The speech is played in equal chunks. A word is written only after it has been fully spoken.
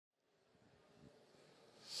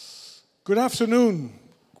Good afternoon.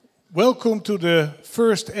 Welcome to the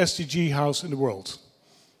first SDG house in the world.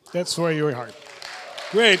 That's where you are.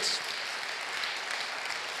 Great.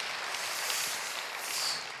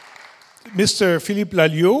 Mr. Philippe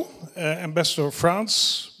Lalliot, Ambassador of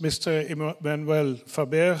France, Mr. Emmanuel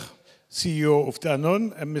Faber, CEO of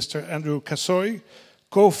Danone, and Mr. Andrew Kassoy,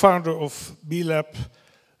 co-founder of B Lab.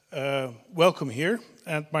 Welcome here.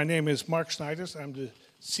 And my name is Mark Snijders. I'm the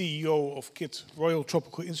CEO of KIT, Royal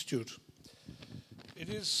Tropical Institute. B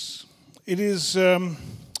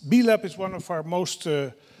Lab is one of our most,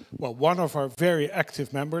 one of our very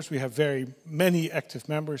active members. We have very many active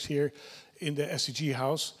members here in the SDG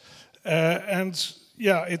house.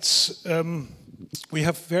 We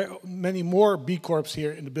have very many more B Corps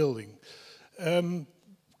here in the building.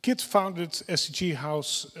 KIT founded SDG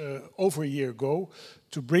House over a year ago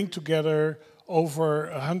to bring together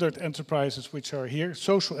over 100 enterprises which are here,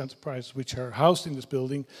 social enterprises which are housed in this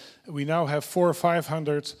building. We now have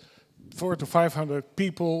 400 to 500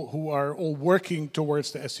 people who are all working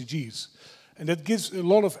towards the SDGs. And that gives a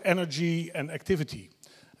lot of energy and activity.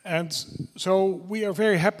 And so we are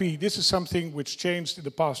very happy. This is something which changed in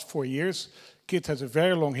the past 4 years. KIT has a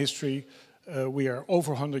very long history. We are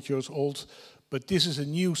over 100 years old. But this is a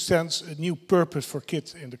new sense, a new purpose for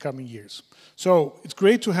KIT in the coming years. So it's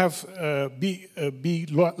great to have B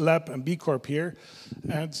Lab and B Corp here.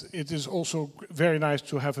 And it is also very nice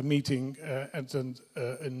to have a meeting at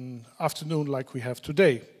an afternoon like we have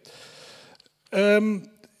today. This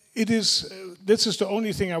is the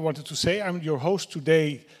only thing I wanted to say. I'm your host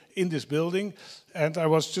today in this building. And I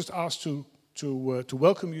was just asked to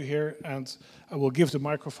welcome you here. And I will give the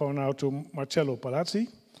microphone now to Marcello Palazzi,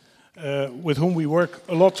 with whom we work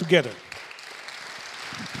a lot together.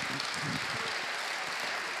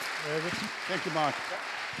 Thank you, Mark.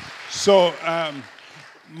 So,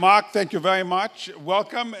 Mark, thank you very much.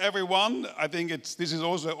 Welcome, everyone. I think this is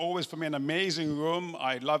also always for me an amazing room.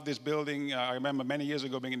 I love this building. I remember many years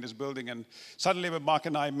ago being in this building, and suddenly when Mark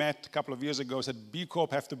and I met a couple of years ago, said B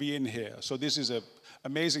Corp have to be in here. So this is an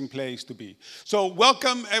amazing place to be. So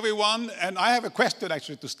welcome, everyone. And I have a question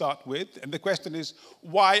actually to start with. And the question is,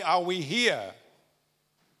 why are we here?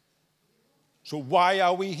 So why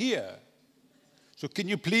are we here? So can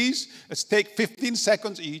you please, let's take 15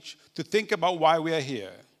 seconds each to think about why we are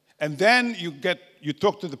here. And then you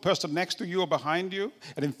talk to the person next to you or behind you,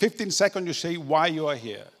 and in 15 seconds you say why you are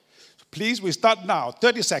here. So please, we start now,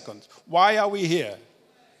 30 seconds. Why are we here?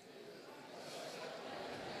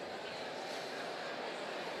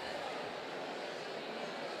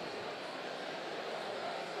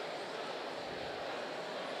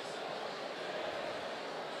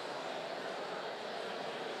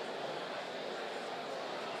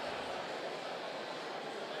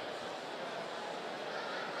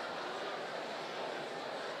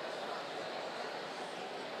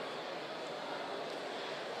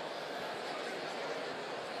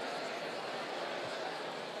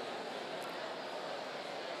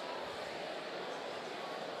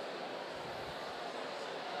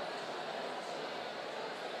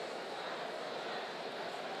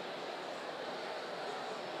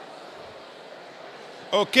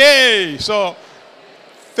 Okay, so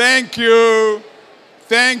thank you,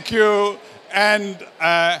 and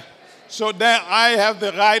so then I have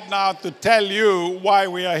the right now to tell you why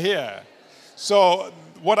we are here. So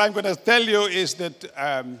what I'm going to tell you is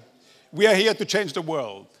that we are here to change the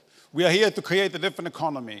world. We are here to create a different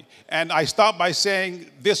economy. And I start by saying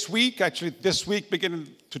this week, beginning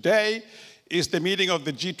today, is the meeting of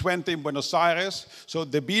the G20 in Buenos Aires. So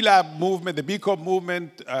the B Lab movement, the B Corp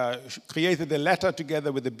movement, created a letter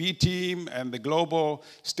together with the B team and the global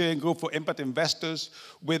steering group for impact investors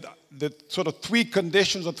with the sort of 3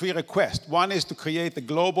 conditions or 3 requests. One is to create a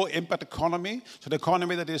global impact economy, so the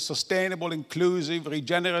economy that is sustainable, inclusive,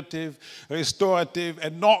 regenerative, restorative,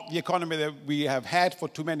 and not the economy that we have had for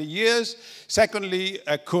too many years. Secondly,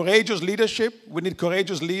 a courageous leadership. We need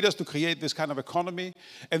courageous leaders to create this kind of economy.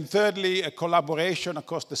 And thirdly, a collaboration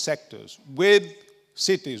across the sectors with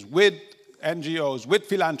cities, with NGOs, with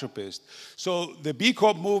philanthropists. So the B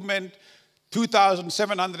Corp movement,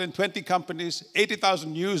 2,720 companies,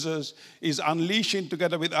 80,000 users, is unleashing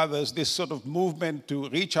together with others this sort of movement to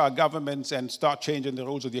reach our governments and start changing the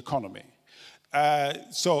rules of the economy.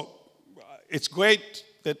 So it's great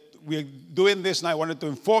that we're doing this, and I wanted to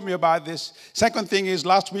inform you about this. Second thing is,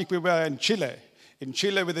 last week we were in Chile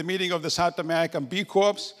with the meeting of the South American B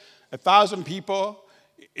Corps, 1,000 people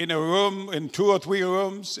in a room, in 2 or 3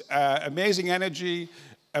 rooms, amazing energy.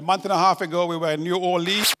 A month and a half ago, we were in New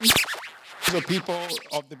Orleans. The people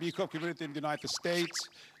of the B Corp community in the United States.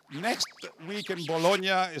 Next week in Bologna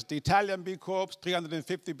is the Italian B Corps,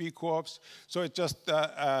 350 B Corps. So it's just,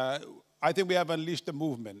 I think we have unleashed the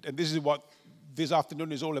movement. And this is what this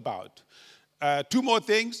afternoon is all about. Two more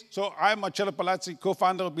things. So I'm Marcello Palazzi,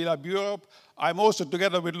 co-founder of B Lab Europe. I'm also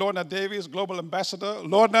together with Lorna Davies, global ambassador.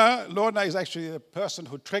 Lorna is actually the person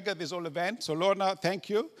who triggered this whole event. So Lorna, thank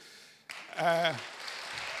you.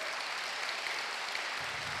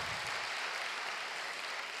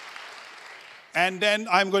 And then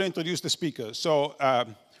I'm going to introduce the speakers. So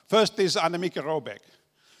first is Annemieke Robeck.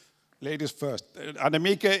 Ladies first.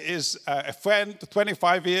 Annemieke is a friend,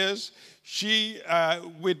 25 years. She,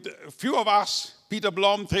 with a few of us, Peter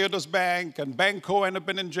Blom, Triodos Bank, and Banco, and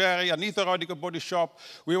Ben & Jerry, Anita Roddick, Body Shop,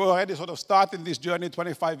 we were already sort of starting this journey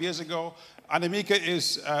 25 years ago. Annemieke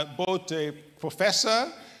is both a professor,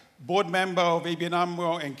 board member of ABN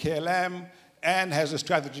AMRO and KLM, and has a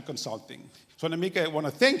strategy consulting. So Annemieke, I want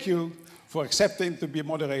to thank you for accepting to be a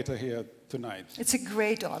moderator here tonight. It's a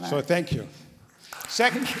great honor. So thank you.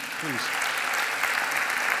 Second, please.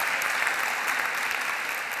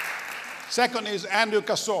 Second is Andrew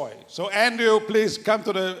Kassoy. So Andrew, please come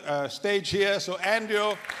to the stage here. So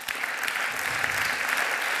Andrew,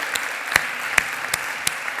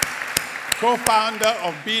 co-founder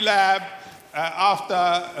of B Lab,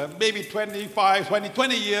 after maybe 20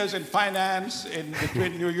 years in finance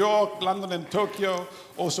between New York, London, and Tokyo,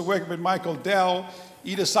 also working with Michael Dell,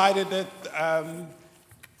 he decided that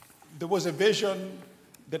there was a vision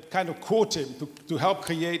that kind of caught him to help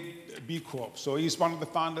create B Corp. So he's one of the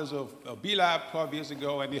founders of B Lab 12 years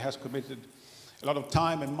ago, and he has committed a lot of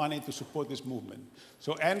time and money to support this movement.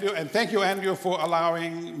 So Andrew, and thank you, Andrew, for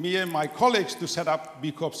allowing me and my colleagues to set up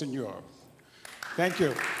B Corps in Europe. Thank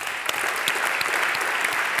you.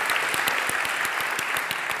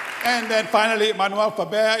 And then finally, Emmanuel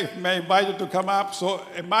Faber, if I may invite you to come up. So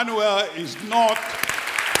Emmanuel is not...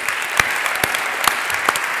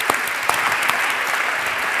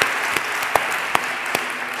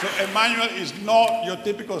 So Emmanuel is not your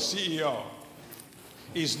typical CEO.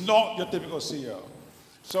 He's not your typical CEO.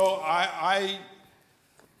 So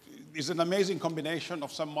it's an amazing combination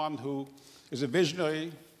of someone who is a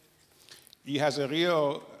visionary. He has a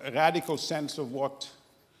real radical sense of what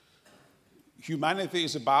humanity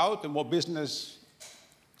is about and what business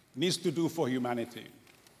needs to do for humanity.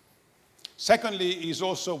 Secondly, he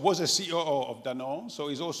also was a COO of Danone, so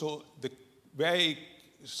he's also the very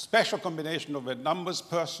special combination of a numbers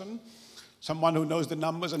person, someone who knows the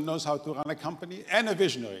numbers and knows how to run a company, and a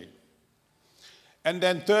visionary. And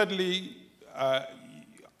then thirdly,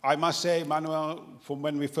 I must say, Emmanuel, from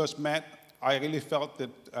when we first met, I really felt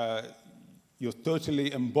that you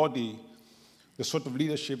totally embody the sort of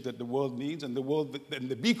leadership that the world needs and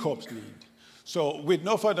the B Corps need. So with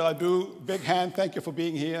no further ado, big hand, thank you for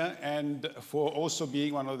being here and for also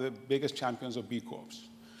being one of the biggest champions of B Corps.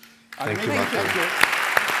 Thank you, Marcello. Thank you.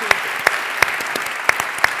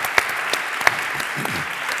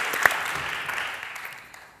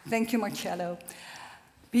 Thank you, Marcello.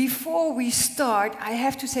 Before we start, I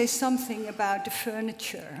have to say something about the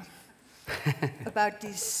furniture, about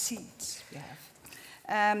these seats we have.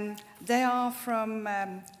 They are from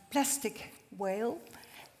Plastic Whale,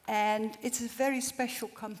 and it's a very special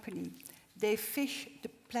company. They fish the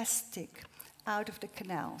plastic out of the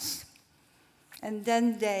canals, and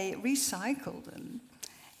then they recycle them,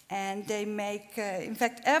 and they make, in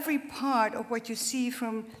fact, every part of what you see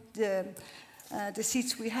from the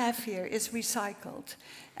seats we have here is recycled.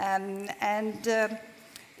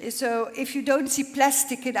 So if you don't see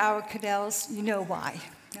plastic in our canals, you know why.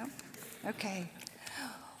 No? Okay.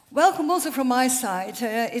 Welcome also from my side.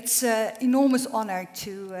 It's an enormous honor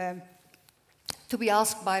to be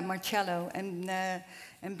asked by Marcello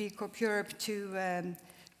and B Corp Europe to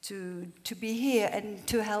be here and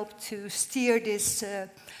to help to steer this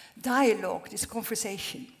dialogue, this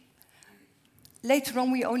conversation. Later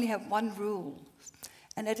on, we only have one rule,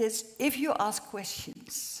 and that is, if you ask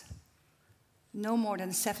questions, no more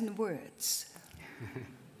than 7 words.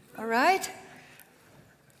 All right?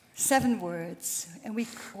 7 words, and we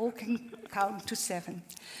all can count to 7.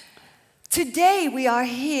 Today, we are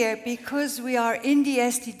here because we are in the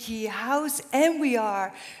SDG house, and we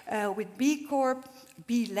are with B Corp,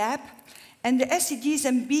 B Lab, and the SDGs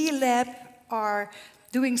and B Lab are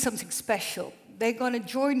doing something special. They're going to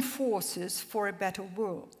join forces for a better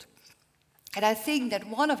world. And I think that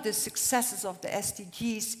one of the successes of the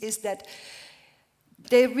SDGs is that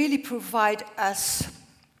they really provide us,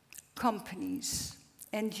 companies,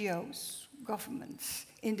 NGOs, governments,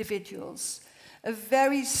 individuals, a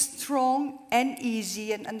very strong and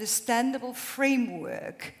easy and understandable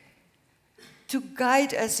framework to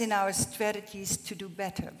guide us in our strategies to do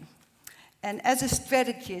better. And as a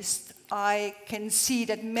strategist, I can see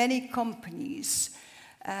that many companies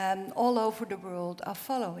all over the world are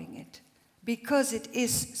following it because it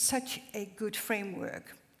is such a good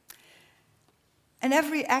framework. And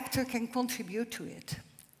every actor can contribute to it.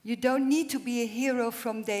 You don't need to be a hero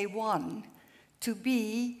from day one to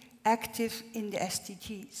be active in the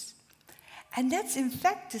SDGs. And that's in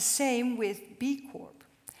fact the same with B Corp.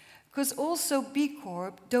 Because also B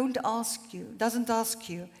Corp doesn't ask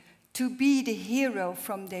you to be the hero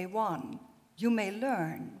from day one. You may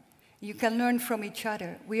learn. You can learn from each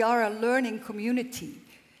other. We are a learning community.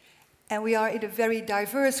 And we are in a very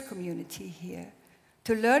diverse community here.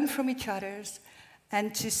 To learn from each other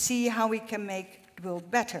and to see how we can make the world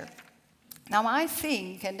better. Now I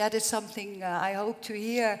think, and that is something I hope to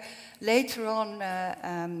hear later on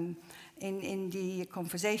in the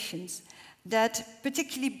conversations, that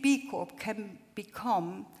particularly B Corp can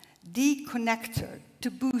become the connector to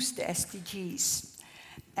boost the SDGs.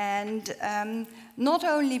 And not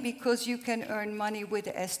only because you can earn money with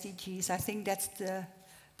the SDGs, I think that's the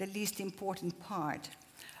least important part,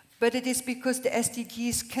 but it is because the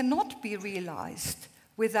SDGs cannot be realized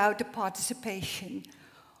without the participation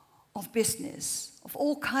of business, of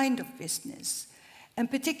all kinds of business, and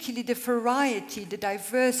particularly the variety, the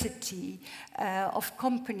diversity of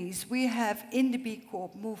companies we have in the B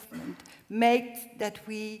Corp movement make that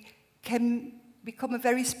we can become a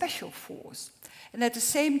very special force. And at the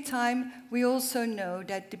same time, we also know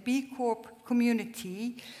that the B Corp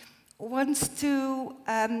community wants to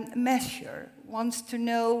measure, wants to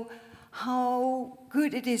know how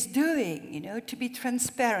good it is doing, to be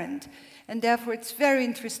transparent. And therefore, it's very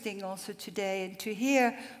interesting also today and to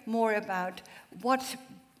hear more about what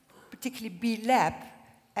particularly B Lab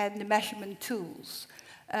and the measurement tools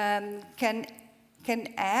can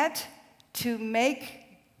add to make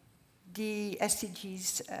the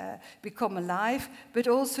SDGs become alive, but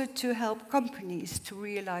also to help companies to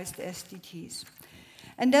realize the SDGs.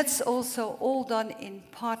 And that's also all done in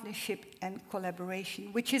partnership and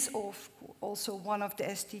collaboration, which is also one of the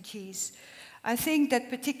SDGs. I think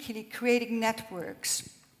that particularly creating networks,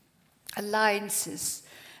 alliances,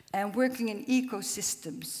 and working in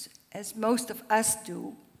ecosystems, as most of us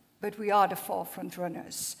do, but we are the forefront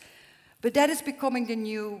runners. But that is becoming the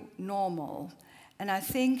new normal. And I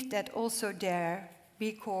think that also there,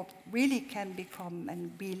 B Corp really can become,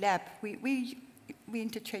 and B Lab, we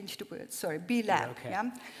interchange the words, sorry, B Lab. Yeah, okay.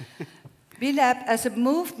 Yeah? B Lab as a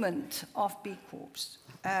movement of B Corps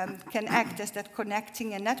can act as that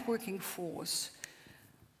connecting and networking force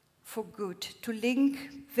for good, to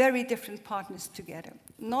link very different partners together,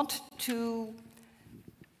 not to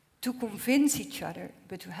convince each other,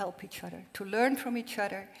 but to help each other, to learn from each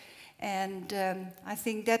other. And I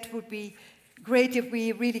think that would be great if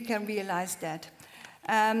we really can realize that.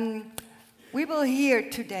 We will hear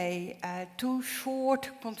today 2 short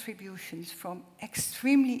contributions from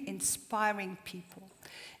extremely inspiring people.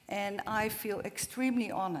 And I feel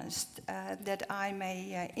extremely honored that I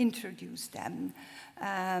may introduce them.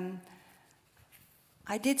 I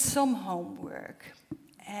did some homework,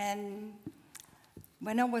 and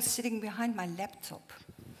when I was sitting behind my laptop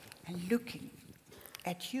and looking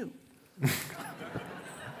at you,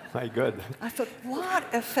 my God. I thought, what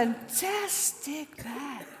a fantastic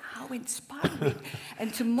man. How inspiring.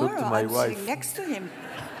 And tomorrow I'm sitting next to him.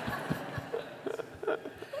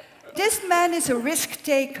 This man is a risk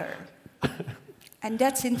taker. And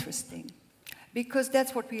that's interesting, because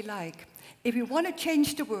that's what we like. If we want to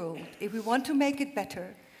change the world, if we want to make it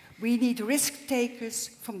better, we need risk takers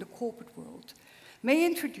from the corporate world. May I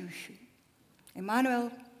introduce you?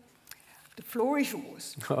 Emmanuel, the floor is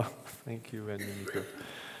yours. Oh, thank you, Nico.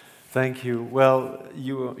 Thank you. Well,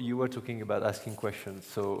 you were talking about asking questions,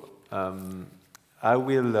 so I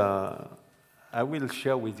will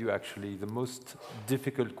share with you actually the most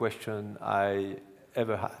difficult question I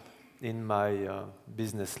ever had in my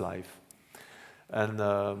business life, and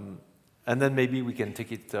then maybe we can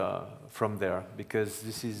take it from there, because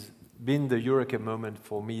this has been the Eureka moment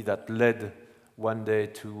for me that led one day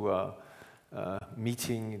to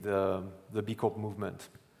meeting the B Corp movement.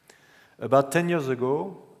 About 10 years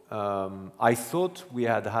ago, I thought we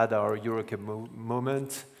had our Eureka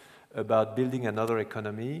moment about building another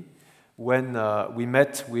economy when we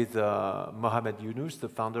met with Mohamed Yunus, the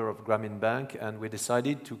founder of Grameen Bank, and we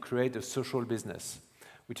decided to create a social business,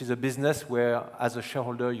 which is a business where, as a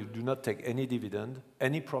shareholder, you do not take any dividend.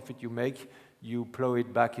 Any profit you make, you plow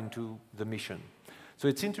it back into the mission. So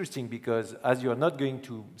it's interesting because as you are not going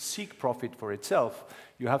to seek profit for itself,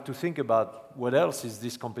 you have to think about what else is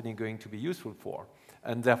this company going to be useful for.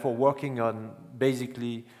 and therefore working on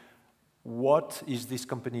basically what is this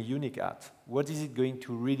company unique at? What is it going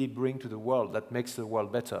to really bring to the world that makes the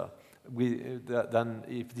world better than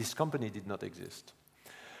if this company did not exist?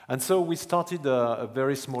 And so we started a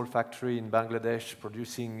very small factory in Bangladesh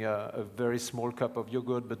producing a very small cup of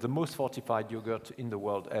yogurt, but the most fortified yogurt in the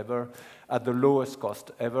world ever, at the lowest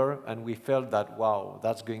cost ever, and we felt that, wow,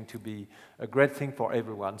 that's going to be a great thing for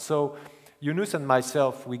everyone. So Yunus and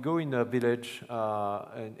myself, we go in a village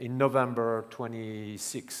in November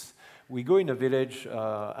 26. We go in a village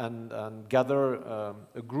and gather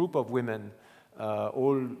a group of women,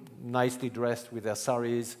 all nicely dressed with their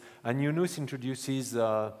saris, and Yunus introduces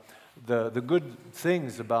the good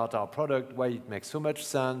things about our product, why it makes so much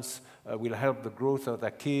sense, will help the growth of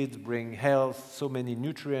their kids, bring health, so many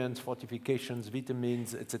nutrients, fortifications,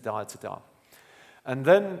 vitamins, etc., etc. And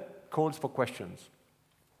then calls for questions.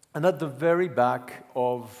 And at the very back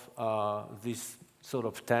of this sort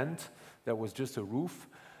of tent, there was just a roof,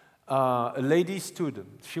 a lady stood.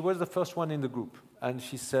 She was the first one in the group. And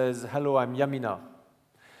she says, hello, I'm Yamina.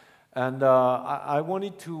 And I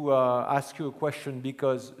wanted to ask you a question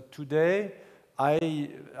because today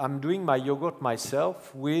I'm doing my yogurt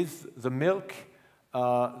myself with the milk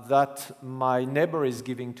that my neighbor is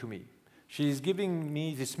giving to me. She is giving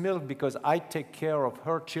me this milk because I take care of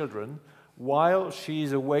her children while she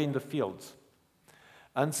is away in the fields.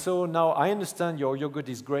 And so now I understand your yogurt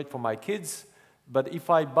is great for my kids, but if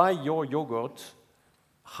I buy your yogurt,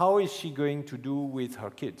 how is she going to do with her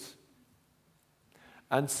kids?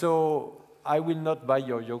 And so I will not buy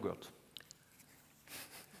your yogurt.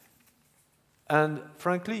 And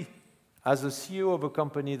frankly, as a CEO of a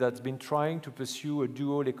company that's been trying to pursue a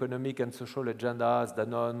dual economic and social agenda as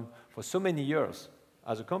Danone for so many years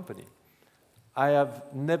as a company, I have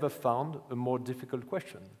never found a more difficult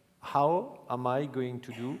question. How am I going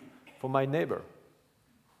to do for my neighbor?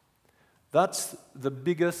 That's the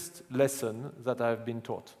biggest lesson that I've been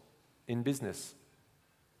taught in business.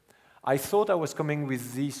 I thought I was coming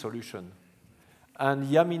with the solution, and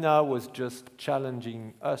Yamina was just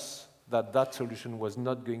challenging us that that solution was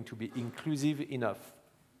not going to be inclusive enough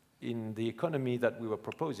in the economy that we were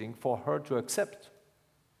proposing for her to accept.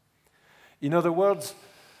 In other words,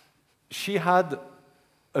 she had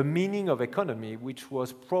a meaning of economy which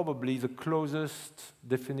was probably the closest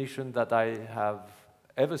definition that I have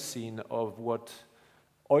ever seen of what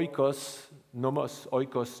oikos, nomos,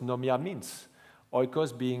 oikos, nomia means.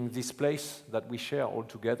 Oikos being this place that we share all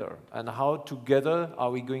together, and how together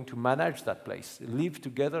are we going to manage that place, live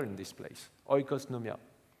together in this place. Oikos, nomia.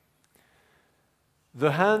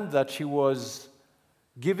 The hand that she was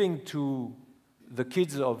giving to the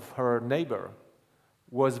kids of her neighbor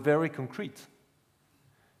was very concrete.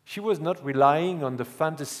 She was not relying on the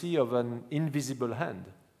fantasy of an invisible hand,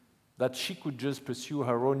 that she could just pursue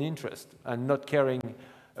her own interest and not caring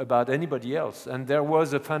about anybody else. And there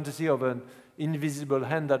was a fantasy of an invisible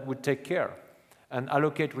hand that would take care and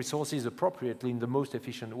allocate resources appropriately in the most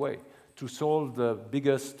efficient way to solve the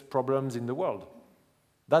biggest problems in the world.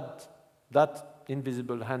 That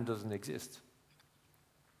invisible hand doesn't exist.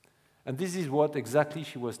 And this is what exactly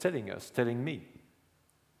she was telling us, telling me.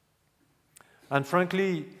 And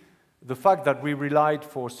frankly, the fact that we relied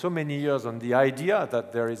for so many years on the idea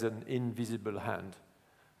that there is an invisible hand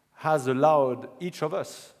has allowed each of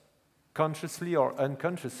us, consciously or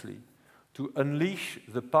unconsciously, to unleash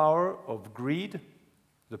the power of greed,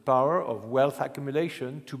 the power of wealth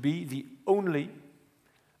accumulation, to be the only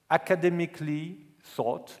academically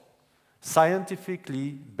thought,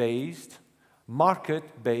 scientifically based,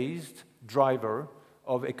 market-based driver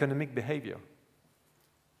of economic behavior.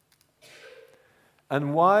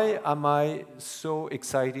 And why am I so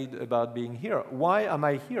excited about being here? Why am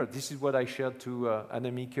I here? This is what I shared to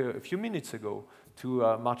Annemieke a few minutes ago,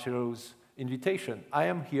 to Marcello's invitation. I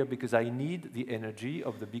am here because I need the energy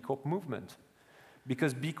of the B Corp movement.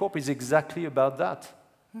 Because B Corp is exactly about that.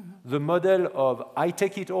 Mm-hmm. The model of I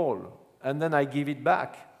take it all and then I give it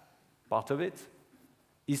back, part of it,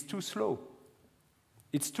 is too slow.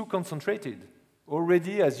 It's too concentrated.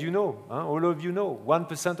 Already, as you know, all of you know,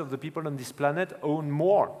 1% of the people on this planet own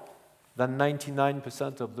more than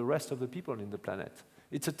 99% of the rest of the people in the planet.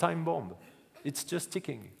 It's a time bomb. It's just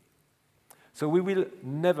ticking. So we will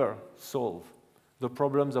never solve the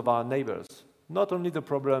problems of our neighbors, not only the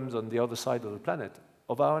problems on the other side of the planet,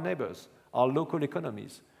 of our neighbors, our local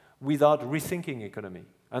economies, without rethinking economy.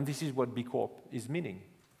 And this is what B Corp is meaning.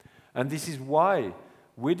 And this is why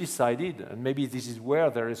we decided, and maybe this is where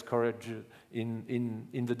there is courage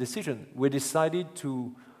in the decision, we decided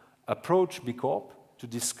to approach B Corp, to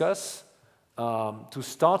discuss, to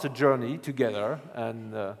start a journey together,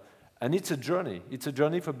 And it's a journey. It's a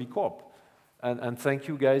journey for B Corp. And thank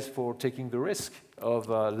you guys for taking the risk of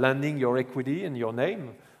lending your equity and your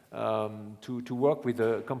name to work with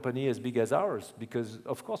a company as big as ours, because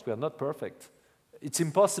of course we are not perfect. It's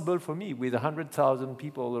impossible for me with 100,000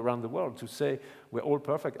 people around the world to say we're all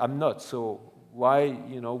perfect. I'm not, so why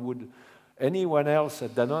would anyone else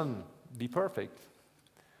at Danone be perfect?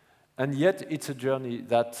 And yet it's a journey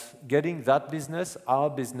that getting that business, our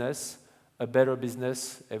business, a better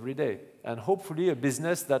business every day. And hopefully a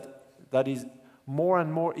business that is more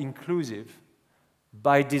and more inclusive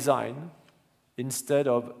by design, instead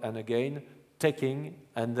of, and again, taking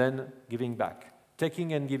and then giving back.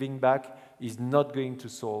 Taking and giving back is not going to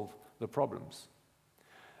solve the problems.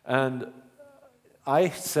 And I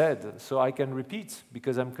said, so I can repeat,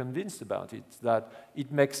 because I'm convinced about it, that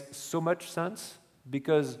it makes so much sense,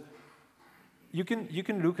 because you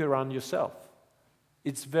can look around yourself.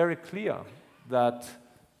 It's very clear that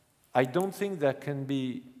I don't think there can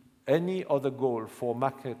be any other goal for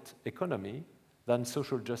market economy than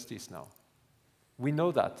social justice now. We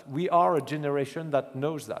know that. We are a generation that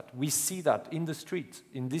knows that. We see that in the street,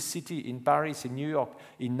 in this city, in Paris, in New York,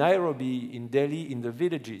 in Nairobi, in Delhi, in the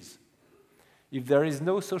villages. If there is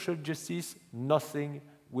no social justice, nothing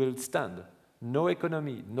will stand. No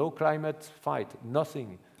economy, no climate fight,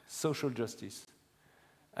 nothing. Social justice.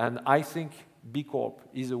 And I think B Corp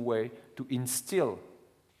is a way to instill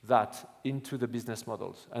that into the business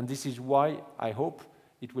models. And this is why I hope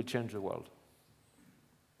it will change the world.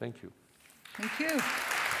 Thank you. Thank you.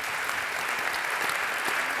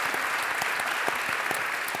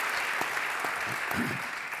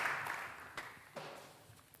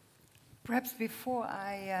 Perhaps before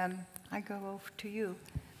I go over to you,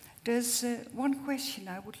 there's one question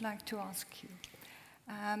I would like to ask you.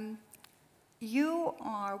 You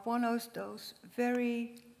are one of those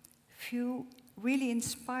very few really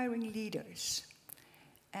inspiring leaders.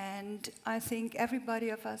 And I think everybody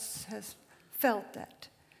of us has felt that.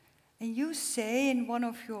 And you say in one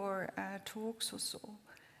of your talks or so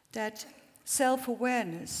that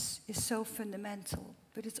self-awareness is so fundamental,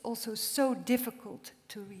 but it's also so difficult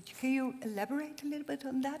to reach. Can you elaborate a little bit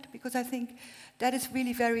on that? Because I think that is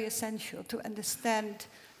really very essential to understand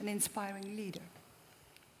an inspiring leader.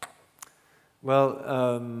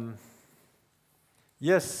 Well,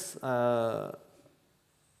 yes,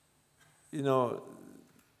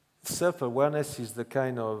 self-awareness is the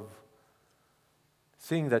kind of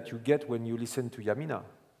thing that you get when you listen to Yamina.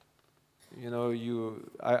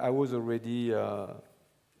 I was already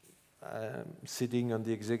sitting on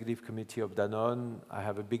the executive committee of Danone. I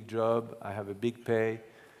have a big job, I have a big pay.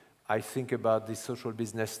 I think about this social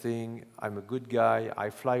business thing. I'm a good guy. I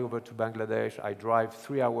fly over to Bangladesh. I drive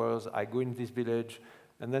 3 hours. I go in this village.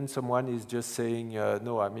 And then someone is just saying,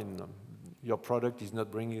 no, I mean, your product is not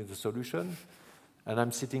bringing the solution. And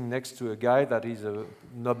I'm sitting next to a guy that is a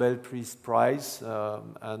Nobel Peace Prize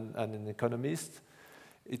and an economist.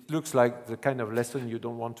 It looks like the kind of lesson you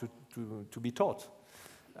don't want to be taught.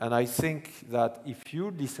 And I think that if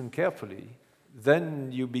you listen carefully, then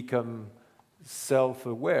you become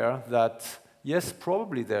self-aware that, yes,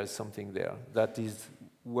 probably there's something there that is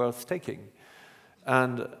worth taking.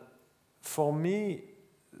 And for me,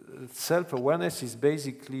 self-awareness is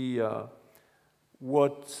basically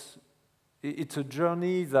it's a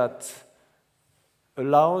journey that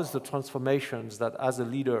allows the transformations that as a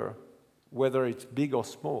leader, whether it's big or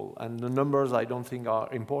small, and the numbers I don't think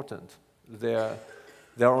are important, they're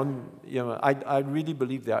on, I really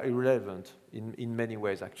believe they are irrelevant in many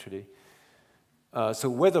ways, actually. So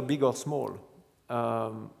whether big or small,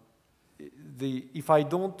 if I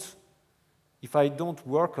don't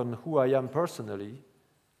work on who I am personally,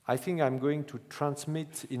 I think I'm going to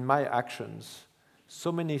transmit in my actions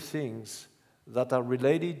so many things that are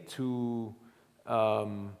related to,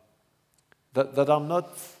 that are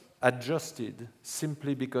not adjusted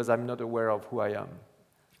simply because I'm not aware of who I am.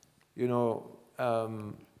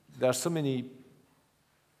 There are so many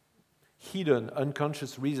hidden,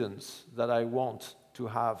 unconscious reasons that I want to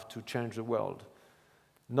have to change the world.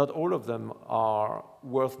 Not all of them are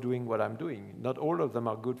worth doing what I'm doing. Not all of them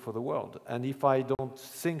are good for the world. And if I don't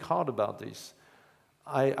think hard about this,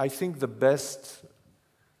 I think the best,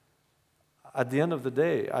 at the end of the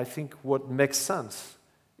day, I think what makes sense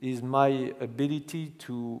is my ability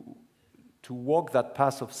to walk that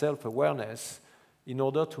path of self-awareness in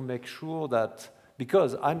order to make sure that,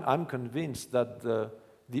 because I'm convinced that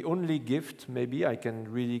the only gift maybe I can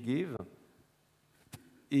really give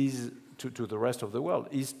is to the rest of the world,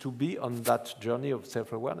 is to be on that journey of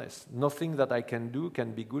self-awareness. Nothing that I can do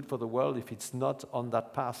can be good for the world if it's not on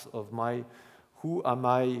that path of who am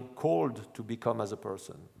I called to become as a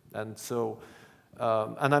person. And so,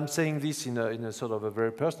 and I'm saying this in a sort of a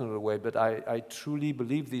very personal way, but I truly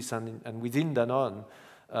believe this, and within Danone,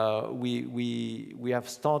 we have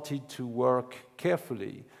started to work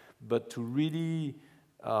carefully, but to really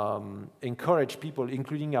encourage people,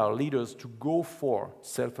 including our leaders, to go for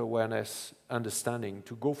self-awareness understanding,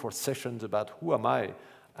 to go for sessions about who am I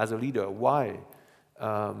as a leader, why,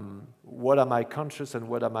 what am I conscious and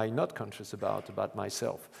what am I not conscious about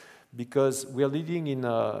myself. Because we are living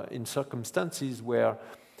in circumstances where,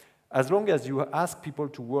 as long as you ask people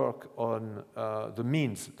to work on the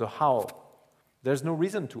means, the how, there's no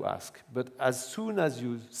reason to ask. But as soon as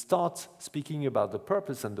you start speaking about the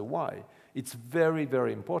purpose and the why, it's very,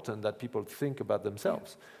 very important that people think about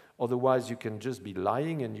themselves. Otherwise, you can just be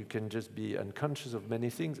lying and you can just be unconscious of many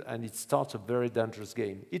things, and it starts a very dangerous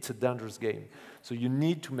game. It's a dangerous game. So you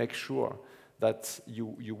need to make sure that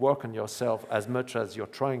you work on yourself as much as you're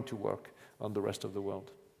trying to work on the rest of the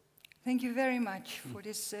world. Thank you very much for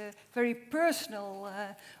this very personal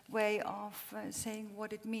way of saying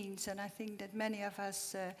what it means. And I think that many of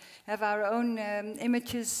us have our own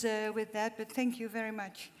images with that, but thank you very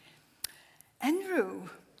much. Andrew,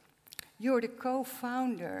 you're the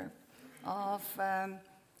co-founder of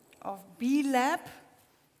B Lab,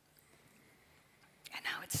 and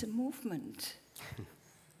now it's a movement.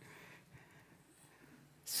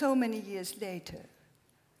 So many years later.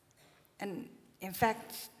 And in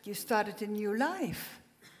fact, you started a new life.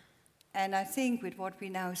 And I think with what we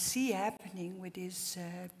now see happening with this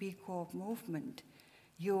B Corp movement,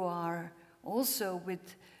 you are also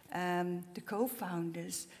with the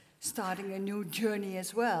co-founders starting a new journey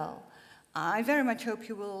as well. I very much hope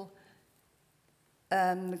you will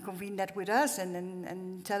convene that with us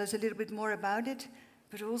and tell us a little bit more about it,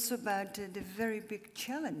 but also about the very big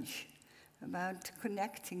challenge about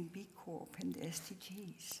connecting B Corp and the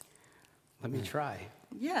SDGs. Let me try.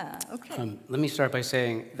 Yeah, okay. Let me start by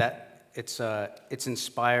saying that it's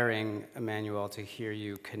inspiring, Emmanuel, to hear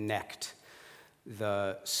you connect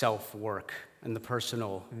the self-work and the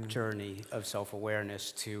personal journey of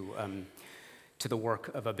self-awareness to the work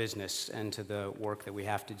of a business and to the work that we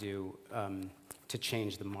have to do to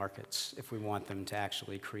change the markets if we want them to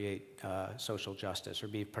actually create social justice or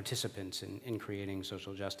be participants in creating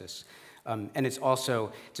social justice. And it's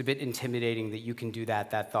a bit intimidating that you can do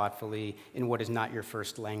that thoughtfully in what is not your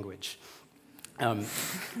first language.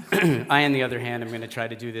 I, on the other hand, am going to try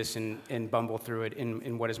to do this and bumble through it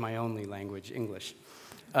in what is my only language, English.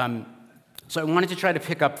 So I wanted to try to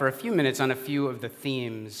pick up for a few minutes on a few of the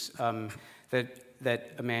themes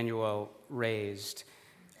that Emmanuel raised.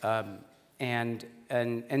 And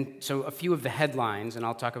so a few of the headlines, and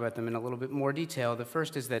I'll talk about them in a little bit more detail. The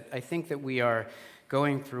first is that I think that we are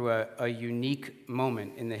going through a unique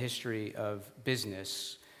moment in the history of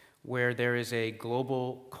business where there is a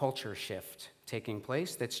global culture shift taking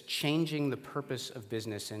place that's changing the purpose of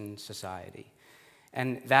business in society.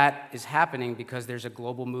 And that is happening because there's a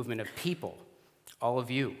global movement of people, all of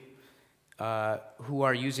you, who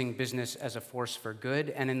are using business as a force for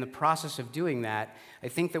good. And in the process of doing that, I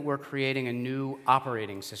think that we're creating a new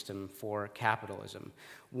operating system for capitalism,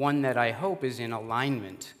 one that I hope is in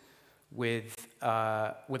alignment with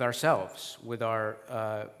ourselves, with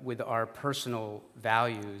our personal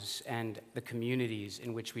values and the communities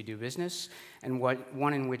in which we do business, and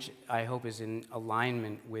one in which I hope is in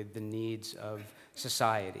alignment with the needs of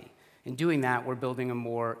society. In doing that, we're building a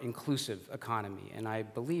more inclusive economy, and I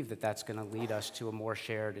believe that that's going to lead us to a more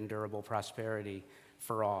shared and durable prosperity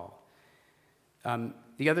for all.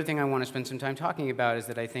 The other thing I want to spend some time talking about is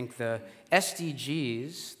that I think the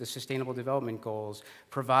SDGs, the Sustainable Development Goals,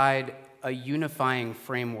 provide a unifying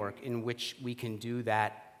framework in which we can do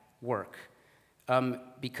that work.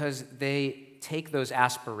 Because they take those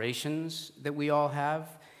aspirations that we all have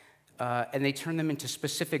and they turn them into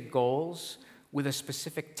specific goals with a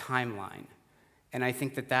specific timeline. And I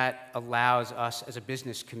think that that allows us as a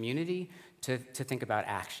business community to think about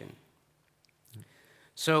action.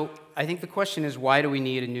 So I think the question is, why do we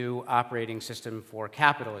need a new operating system for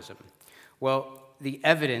capitalism? Well, the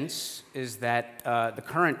evidence is that the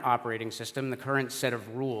current operating system, the current set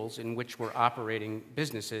of rules in which we're operating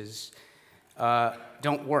businesses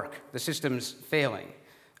don't work. The system's failing.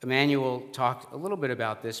 Emmanuel talked a little bit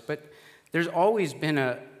about this, but there's always been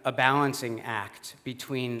a balancing act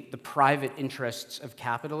between the private interests of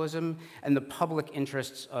capitalism and the public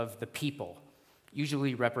interests of the people,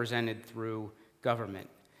 usually represented through government.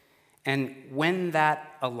 And when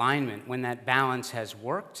that alignment, when that balance has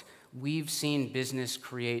worked, we've seen business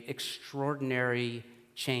create extraordinary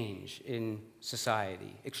change in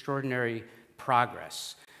society, extraordinary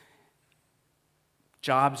progress.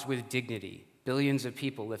 Jobs with dignity, billions of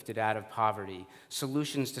people lifted out of poverty,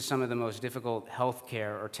 solutions to some of the most difficult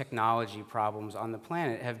healthcare or technology problems on the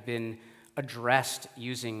planet have been addressed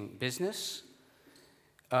using business.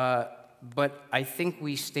 But I think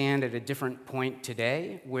we stand at a different point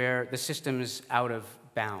today where the system is out of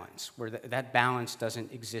balance, where that balance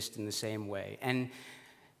doesn't exist in the same way. And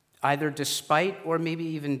either despite or maybe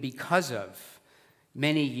even because of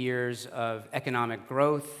many years of economic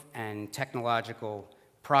growth and technological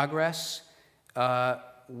progress,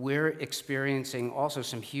 we're experiencing also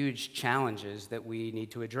some huge challenges that we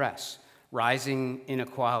need to address. Rising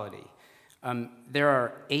inequality. There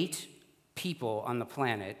are 8 people on the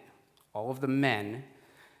planet, all of them men,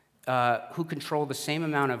 who control the same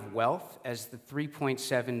amount of wealth as the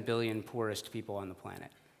 3.7 billion poorest people on the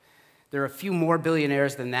planet. There are a few more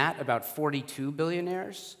billionaires than that, about 42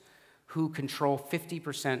 billionaires, who control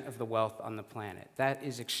 50% of the wealth on the planet. That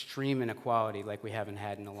is extreme inequality like we haven't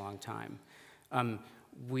had in a long time.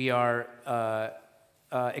 We are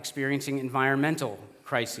experiencing environmental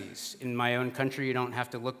crises. In my own country, you don't have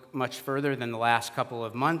to look much further than the last couple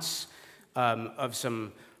of months of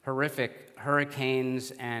some horrific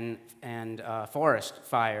hurricanes and forest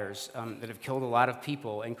fires that have killed a lot of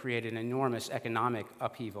people and created an enormous economic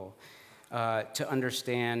upheaval, to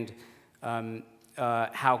understand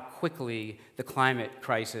how quickly the climate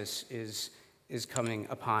crisis is coming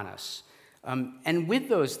upon us. And with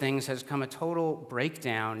those things has come a total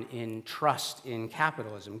breakdown in trust in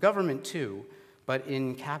capitalism. Government too, but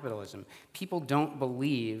in capitalism. People don't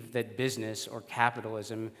believe that business or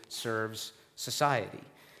capitalism serves society.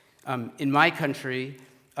 In my country,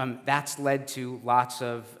 that's led to lots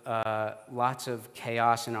of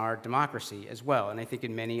chaos in our democracy as well, and I think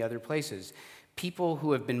in many other places. People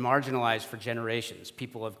who have been marginalized for generations,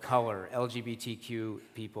 people of color, LGBTQ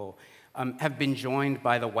people, have been joined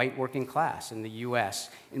by the white working class in the US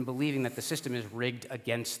in believing that the system is rigged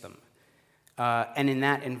against them. And in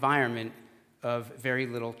that environment of very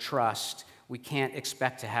little trust, we can't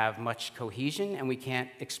expect to have much cohesion, and we can't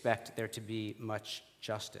expect there to be much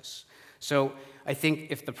justice. So I think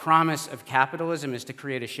if the promise of capitalism is to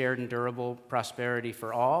create a shared and durable prosperity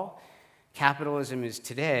for all, capitalism is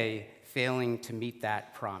today failing to meet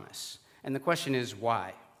that promise. And the question is,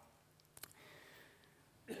 why?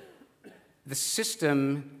 The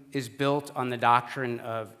system is built on the doctrine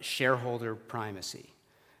of shareholder primacy.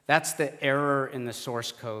 That's the error in the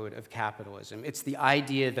source code of capitalism. It's the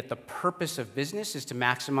idea that the purpose of business is to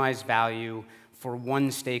maximize value for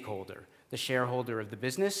one stakeholder, the shareholder of the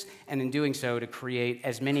business, and in doing so to create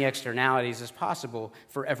as many externalities as possible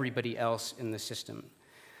for everybody else in the system.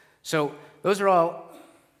 So those are all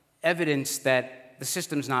evidence that the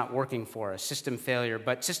system's not working for us, system failure,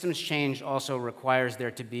 but systems change also requires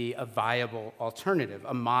there to be a viable alternative,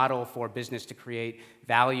 a model for business to create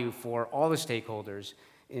value for all the stakeholders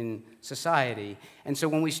in society. And so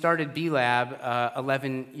when we started B Lab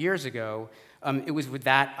 11 years ago, it was with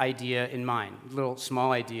that idea in mind, a little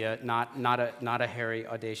small idea, not a hairy,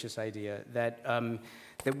 audacious idea,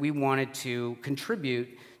 that we wanted to contribute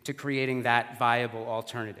to creating that viable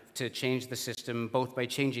alternative, to change the system both by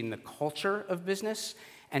changing the culture of business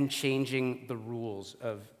and changing the rules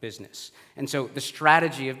of business. And so the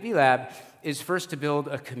strategy of B Lab is first to build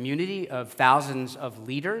a community of thousands of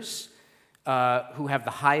leaders who have the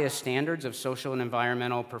highest standards of social and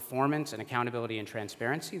environmental performance and accountability and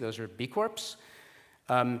transparency. Those are B Corps.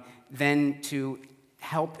 Then to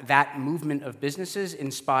help that movement of businesses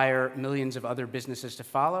inspire millions of other businesses to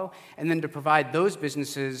follow, and then to provide those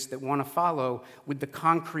businesses that want to follow with the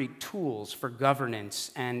concrete tools for governance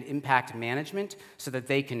and impact management so that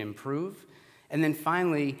they can improve. And then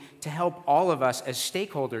finally, to help all of us as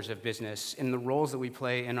stakeholders of business in the roles that we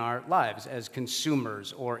play in our lives as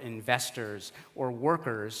consumers or investors or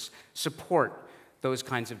workers support those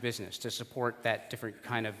kinds of business, to support that different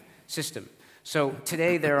kind of system. So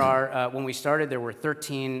today there are, when we started, there were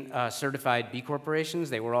 13 certified B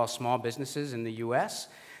corporations. They were all small businesses in the US.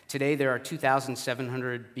 Today there are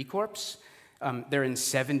 2,700 B Corps. They're in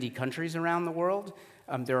 70 countries around the world.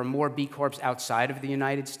 There are more B Corps outside of the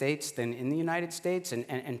United States than in the United States,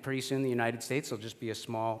 and pretty soon the United States will just be a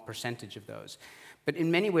small percentage of those. But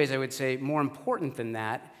in many ways, I would say more important than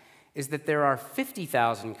that is that there are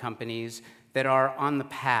 50,000 companies that are on the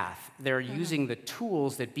path. They're using the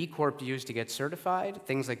tools that B Corp use to get certified,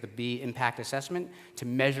 things like the B Impact Assessment, to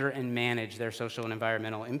measure and manage their social and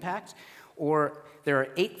environmental impact. Or there are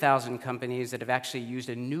 8,000 companies that have actually used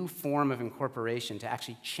a new form of incorporation to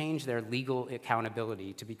actually change their legal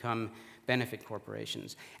accountability to become benefit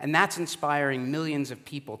corporations. And that's inspiring millions of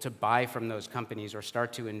people to buy from those companies or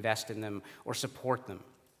start to invest in them or support them.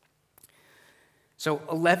 So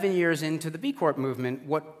 11 years into the B Corp movement,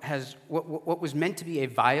 what was meant to be a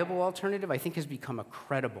viable alternative, I think has become a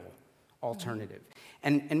credible alternative.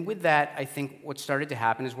 And with that, I think what started to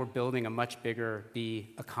happen is we're building a much bigger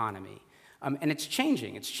B economy. And it's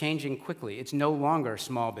changing quickly. It's no longer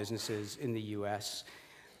small businesses in the US.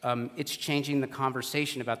 It's changing the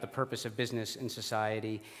conversation about the purpose of business in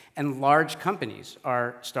society, and large companies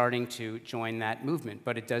are starting to join that movement,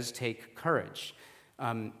 but it does take courage.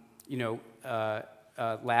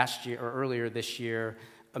 Last year, or earlier this year,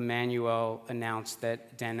 Emmanuel announced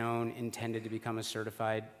that Danone intended to become a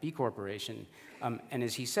certified B Corporation. And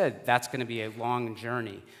as he said, that's going to be a long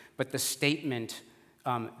journey. But the statement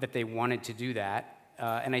that they wanted to do that,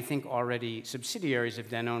 and I think already subsidiaries of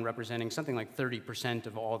Danone representing something like 30%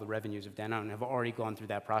 of all the revenues of Danone have already gone through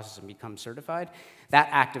that process and become certified. That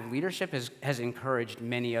act of leadership has encouraged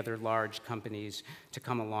many other large companies to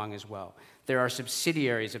come along as well. There are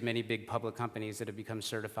subsidiaries of many big public companies that have become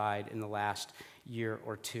certified in the last year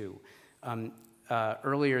or two.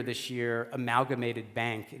 Earlier this year, Amalgamated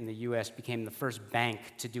Bank in the US became the first bank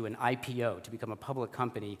to do an IPO, to become a public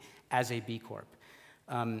company as a B Corp.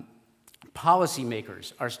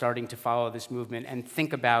 Policymakers are starting to follow this movement and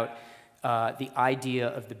think about the idea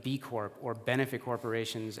of the B Corp or benefit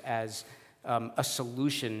corporations as a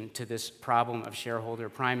solution to this problem of shareholder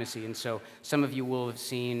primacy. And so some of you will have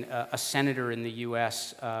seen a senator in the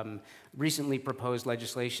US recently proposed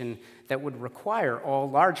legislation that would require all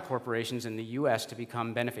large corporations in the US to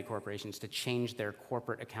become benefit corporations, to change their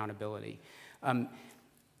corporate accountability.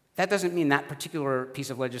 That doesn't mean that particular piece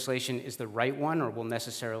of legislation is the right one or will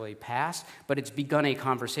necessarily pass, but it's begun a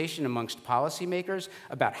conversation amongst policymakers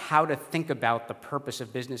about how to think about the purpose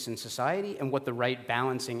of business in society and what the right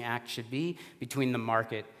balancing act should be between the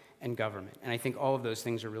market and government. And I think all of those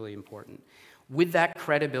things are really important. With that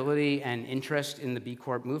credibility and interest in the B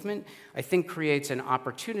Corp movement, I think creates an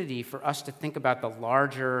opportunity for us to think about the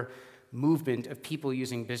larger movement of people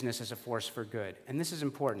using business as a force for good. And this is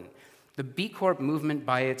important. The B Corp movement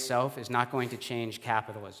by itself is not going to change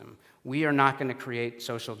capitalism. We are not going to create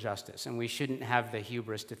social justice, and we shouldn't have the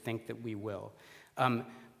hubris to think that we will.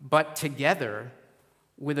 But together,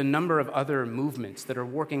 with a number of other movements that are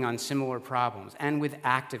working on similar problems, and with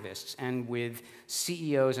activists, and with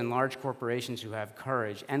CEOs and large corporations who have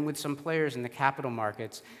courage, and with some players in the capital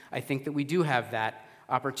markets, I think that we do have that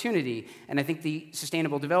opportunity. And I think the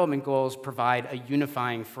Sustainable Development Goals provide a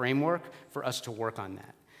unifying framework for us to work on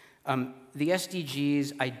that. The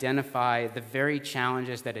SDGs identify the very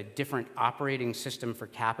challenges that a different operating system for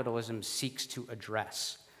capitalism seeks to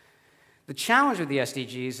address. The challenge with the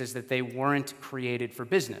SDGs is that they weren't created for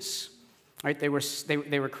business. Right? They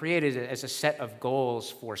were created as a set of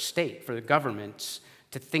goals for state, for the governments,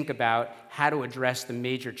 to think about how to address the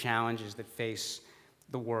major challenges that face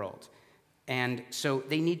the world. And so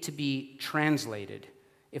they need to be translated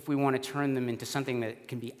if we want to turn them into something that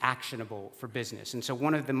can be actionable for business. And so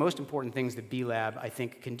one of the most important things that B Lab, I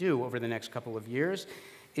think, can do over the next couple of years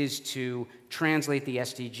is to translate the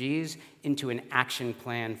SDGs into an action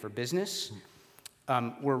plan for business.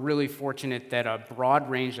 We're really fortunate that a broad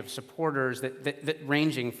range of supporters, that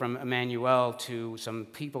ranging from Emmanuel to some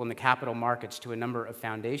people in the capital markets to a number of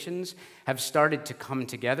foundations, have started to come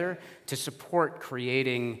together to support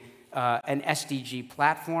creating an SDG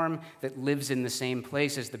platform that lives in the same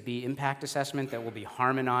place as the B Impact Assessment, that will be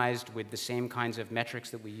harmonized with the same kinds of metrics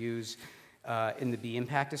that we use in the B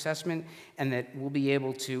Impact Assessment, and that will be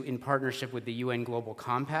able to, in partnership with the UN Global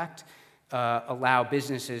Compact, allow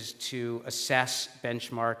businesses to assess,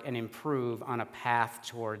 benchmark, and improve on a path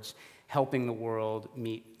towards helping the world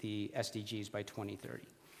meet the SDGs by 2030.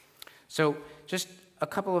 So just a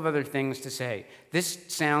couple of other things to say. This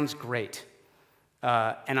sounds great.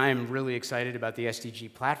 And I am really excited about the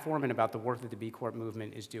SDG platform and about the work that the B Corp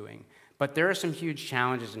movement is doing. But there are some huge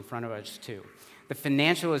challenges in front of us, too. The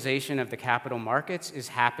financialization of the capital markets is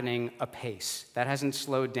happening apace. That hasn't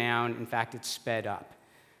slowed down. In fact, it's sped up.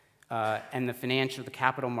 And the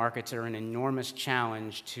capital markets are an enormous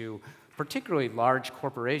challenge to particularly large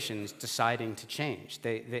corporations deciding to change.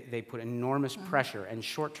 They put enormous pressure and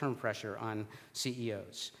short-term pressure on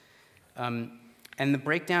CEOs. And the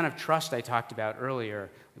breakdown of trust I talked about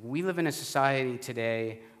earlier, we live in a society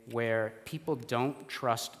today where people don't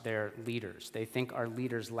trust their leaders. They think our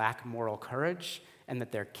leaders lack moral courage and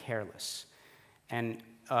that they're careless. And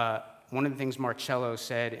one of the things Marcello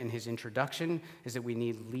said in his introduction is that we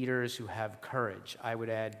need leaders who have courage. I would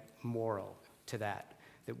add moral to that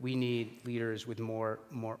we need leaders with more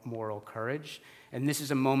moral courage. And this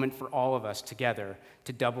is a moment for all of us together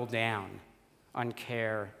to double down on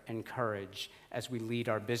care and courage as we lead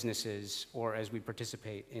our businesses or as we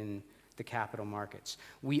participate in the capital markets.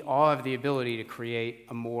 We all have the ability to create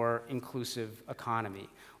a more inclusive economy,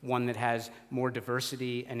 one that has more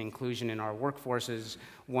diversity and inclusion in our workforces,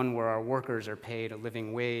 one where our workers are paid a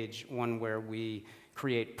living wage, one where we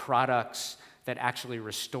create products that actually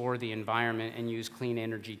restore the environment and use clean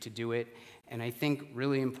energy to do it. And I think,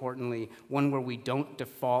 really importantly, one where we don't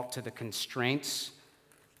default to the constraints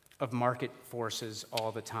of market forces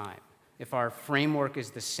all the time. If our framework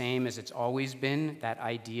is the same as it's always been, that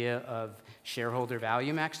idea of shareholder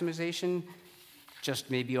value maximization,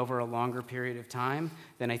 just maybe over a longer period of time,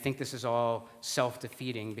 then I think this is all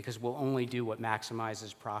self-defeating because we'll only do what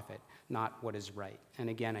maximizes profit, not what is right. And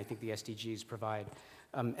again, I think the SDGs provide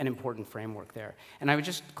an important framework there. And I would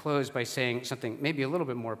just close by saying something maybe a little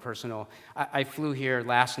bit more personal. I flew here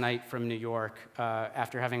last night from New York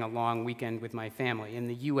after having a long weekend with my family. In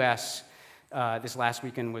the US, this last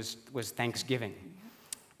weekend was Thanksgiving.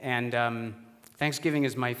 And Thanksgiving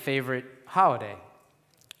is my favorite holiday.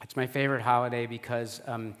 It's my favorite holiday because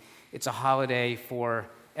it's a holiday for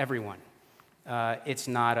everyone. It's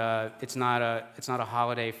not a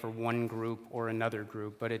holiday for one group or another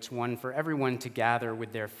group, but it's one for everyone to gather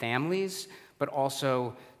with their families, but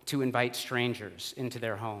also to invite strangers into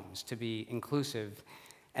their homes, to be inclusive,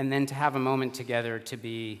 and then to have a moment together to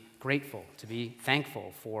be grateful, to be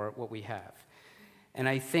thankful for what we have. And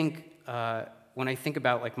I think when I think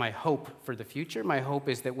about like my hope for the future, my hope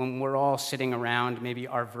is that when we're all sitting around maybe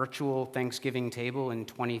our virtual Thanksgiving table in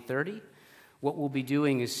 2030, what we'll be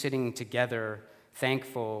doing is sitting together,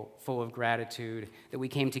 thankful, full of gratitude, that we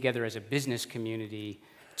came together as a business community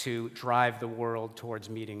to drive the world towards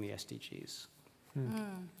meeting the SDGs.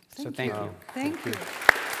 So thank you. Thank you.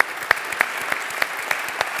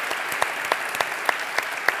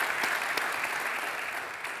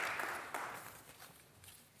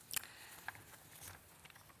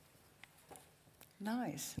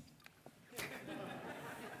 Nice.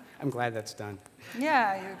 I'm glad that's done.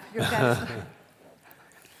 Yeah, you're best.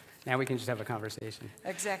 Now we can just have a conversation.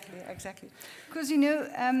 Exactly, exactly. Because, you know,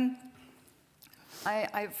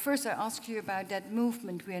 I asked you about that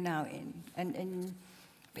movement we're now in.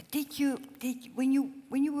 But when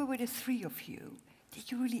you were with the three of you,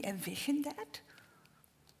 did you really envision that?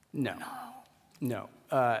 No. No.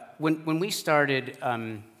 When we started,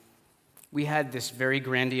 we had this very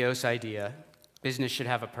grandiose idea. Business should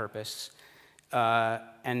have a purpose.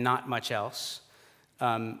 And not much else.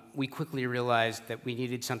 We quickly realized that we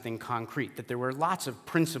needed something concrete, that there were lots of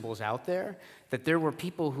principles out there, that there were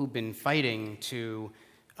people who've been fighting to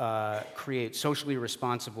create socially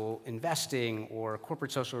responsible investing or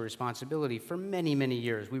corporate social responsibility for many, many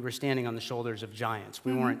years. We were standing on the shoulders of giants.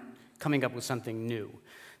 We weren't coming up with something new.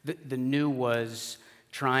 The new was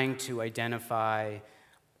trying to identify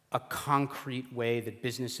a concrete way that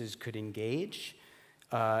businesses could engage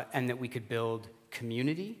and that we could build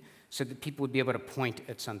community so that people would be able to point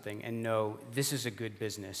at something and know, this is a good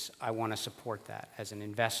business. I want to support that. As an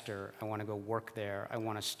investor, I want to go work there. I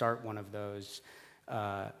want to start one of those.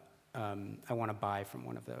 I want to buy from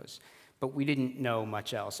one of those. But we didn't know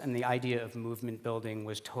much else. And the idea of movement building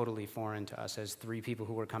was totally foreign to us. As three people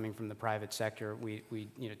who were coming from the private sector,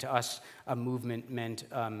 to us, a movement meant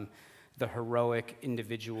the heroic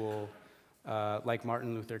individual like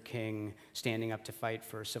Martin Luther King standing up to fight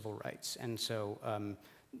for civil rights. And so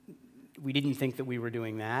we didn't think that we were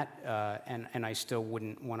doing that, and I still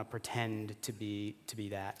wouldn't want to pretend to be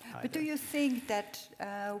that either. But do you think that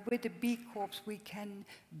with the B Corps we can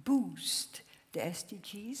boost the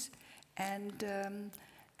SDGs and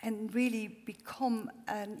really become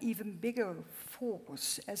an even bigger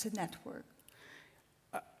force as a network?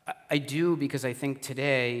 I do, because I think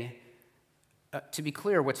today, to be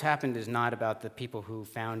clear, what's happened is not about the people who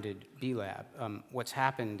founded B-Lab. What's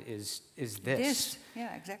happened is this.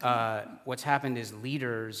 Yeah, exactly. What's happened is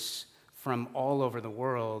leaders from all over the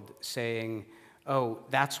world saying, oh,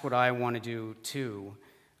 that's what I want to do too,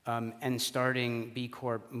 and starting B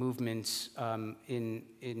Corp movements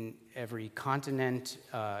in every continent,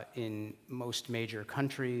 in most major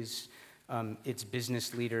countries. It's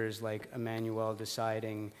business leaders like Emmanuel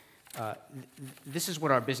deciding, this is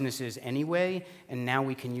what our business is anyway, and now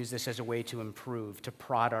we can use this as a way to improve, to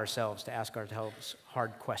prod ourselves, to ask ourselves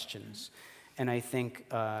hard questions. And I think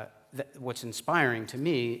that what's inspiring to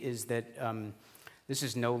me is that this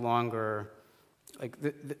is no longer, like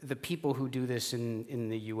the people who do this in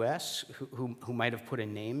the US, who might have put a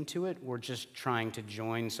name to it, were just trying to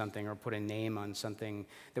join something or put a name on something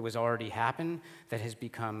that was already happened, that has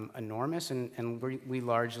become enormous, and we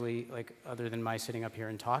largely, like, other than my sitting up here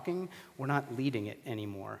and talking, we're not leading it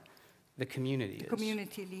anymore. The community is. The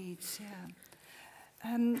community leads, yeah.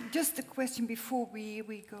 Just a question before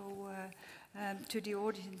we go to the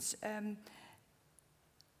audience.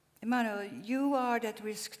 Emmanuel, you are that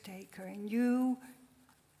risk taker, and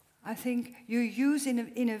I think you use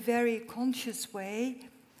in a very conscious way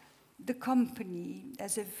the company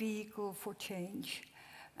as a vehicle for change.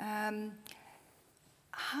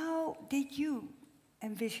 How did you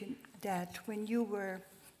envision that when you were,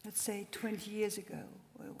 let's say, 20 years ago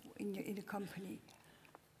in a company?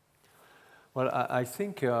 Well, I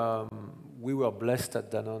think we were blessed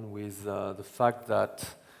at Danone with the fact that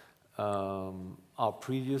our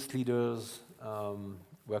previous leaders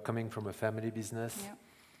were coming from a family business,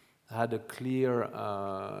 had a clear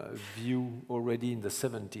view already in the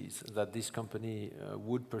 70s that this company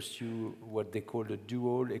would pursue what they called a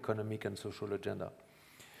dual economic and social agenda.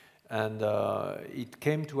 And it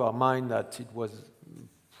came to our mind that it was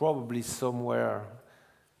probably somewhere,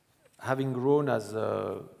 having grown as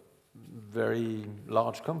a very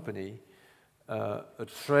large company, a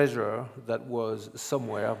treasure that was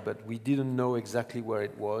somewhere, but we didn't know exactly where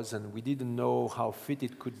it was, and we didn't know how fit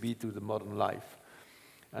it could be to the modern life.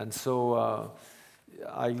 And so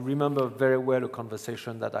I remember very well a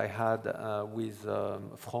conversation that I had with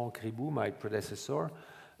Franck Ribou, my predecessor,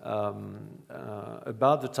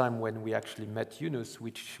 about the time when we actually met Yunus,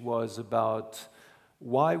 which was about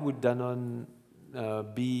why would Danone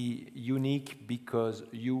be unique because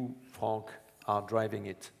you, Franck, are driving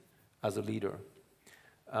it as a leader.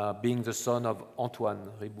 Being the son of Antoine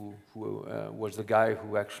Ribou, who was the guy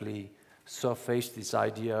who actually surfaced this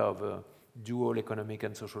idea of a dual economic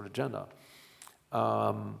and social agenda.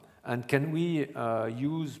 And can we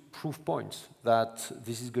use proof points that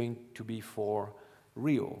this is going to be for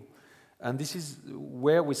real? And this is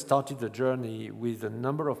where we started the journey with a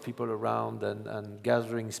number of people around and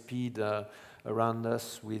gathering speed around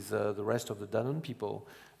us with the rest of the Danone people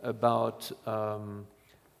about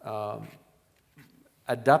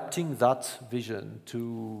adapting that vision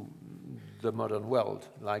to the modern world,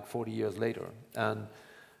 like 40 years later, and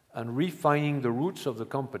refining the roots of the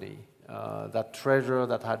company, that treasure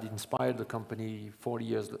that had inspired the company 40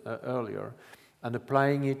 years earlier, and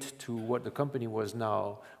applying it to what the company was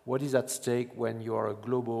now. What is at stake when you are a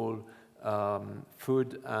global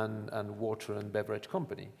food and water and beverage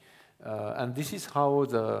company? And this is how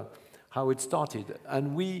it started.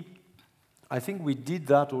 And I think we did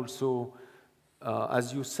that also,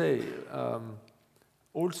 as you say,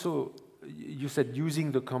 also, you said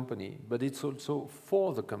using the company, but it's also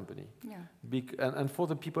for the company, and for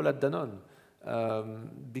the people at Danone.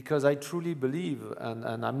 Because I truly believe,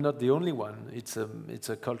 and I'm not the only one, it's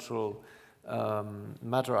a cultural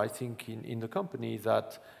matter, I think, in the company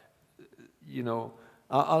that, you know,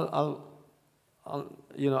 I'm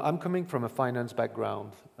coming from a finance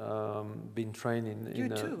background, been trained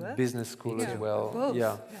in a business school as well. Both.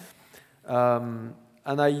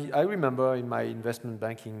 And I remember in my investment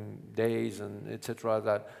banking days and etc.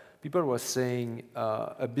 that people were saying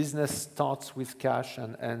a business starts with cash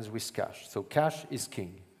and ends with cash. So cash is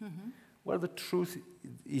king. Well, the truth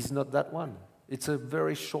is not that one. It's a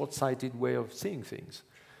very short-sighted way of seeing things.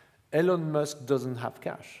 Elon Musk doesn't have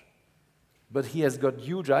cash, but he has got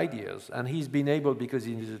huge ideas, and he's been able, because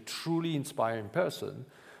he is a truly inspiring person,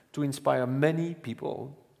 to inspire many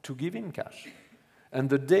people to give him cash. And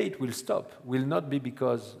the day it will stop will not be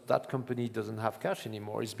because that company doesn't have cash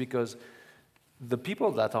anymore. It's because the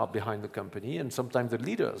people that are behind the company, and sometimes the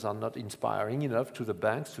leaders, are not inspiring enough to the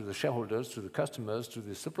banks, to the shareholders, to the customers, to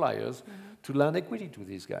the suppliers, to lend equity to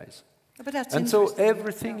these guys. But that's and so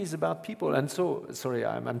everything is about people. And so, sorry,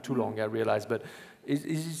 I'm too long, I realize, but it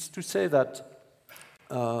is to say that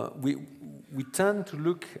we tend to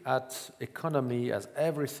look at economy as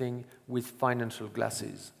everything with financial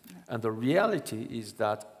glasses. And the reality is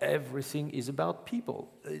that everything is about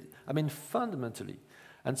people. I mean, fundamentally.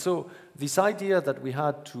 And so this idea that we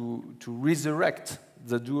had to resurrect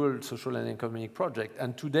the dual social and economic project,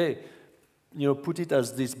 and today, you know, put it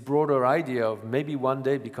as this broader idea of maybe one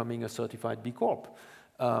day becoming a certified B Corp,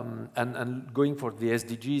 and going for the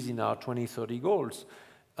SDGs in our 2030 goals,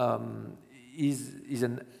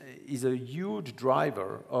 is a huge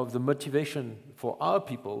driver of the motivation for our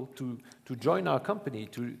people to join our company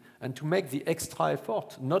and to make the extra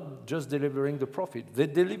effort, not just delivering the profit. They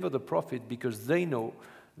deliver the profit because they know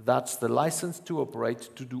that's the license to operate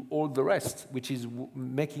to do all the rest, which is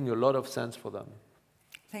making a lot of sense for them.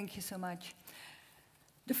 Thank you so much.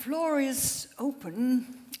 The floor is open,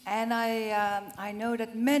 and I know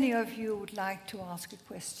that many of you would like to ask a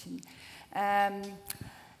question.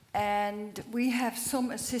 And we have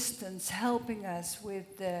some assistants helping us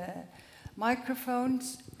with the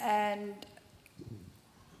microphones, and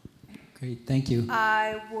Great, thank you.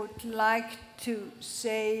 I would like to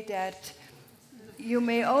say that you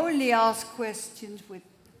may only ask questions with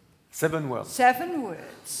 7 words. 7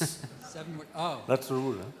 words. 7 words. Oh. That's the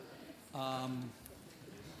rule, huh?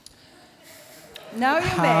 Now you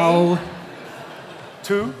How? may.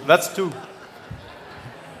 2? That's 2.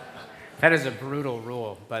 That is a brutal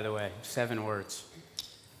rule, by the way. 7 words.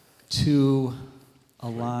 To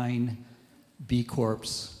align B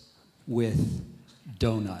Corps with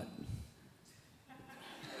Donut.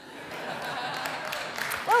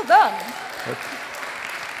 Well done.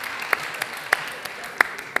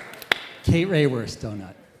 Kate Rayworth's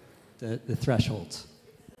Donut, the thresholds.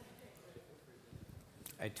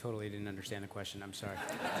 I totally didn't understand the question. I'm sorry.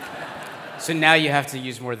 So now you have to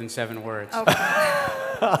use more than 7 words. Okay.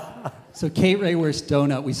 So Kate Rayworth's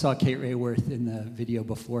Donut, we saw Kate Rayworth in the video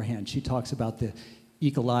beforehand. She talks about the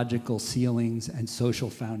ecological ceilings and social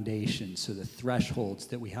foundations, so the thresholds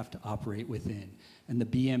that we have to operate within. And the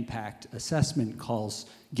B Impact assessment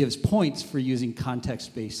gives points for using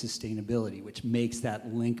context-based sustainability, which makes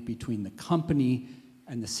that link between the company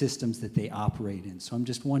and the systems that they operate in. So I'm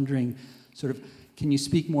just wondering, sort of, can you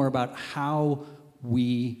speak more about how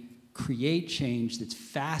we create change that's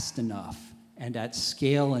fast enough and at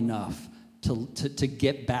scale enough to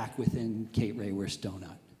get back within Kate Rayworth's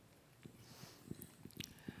Donut?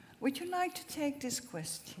 Would you like to take this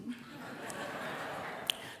question?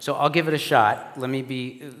 So I'll give it a shot. Let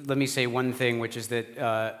me say one thing, which is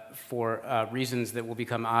that for reasons that will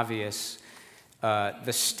become obvious,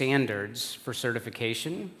 the standards for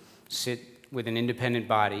certification sit with an independent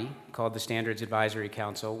body called the Standards Advisory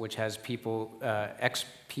Council, which has people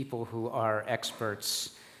who are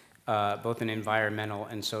experts both in environmental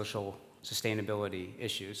and social sustainability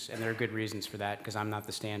issues. And there are good reasons for that, because I'm not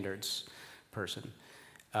the standards person.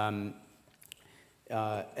 And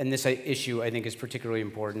this issue, I think, is particularly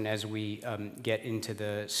important as we get into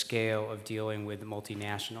the scale of dealing with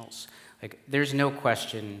multinationals. Like, there's no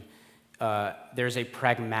question there's a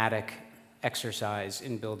pragmatic exercise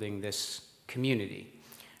in building this community.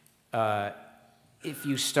 If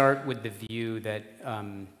you start with the view that,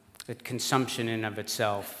 that consumption in and of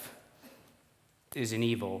itself is an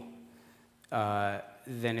evil,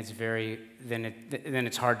 then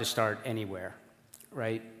it's hard to start anywhere,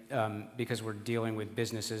 right? Because we're dealing with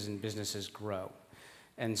businesses, and businesses grow.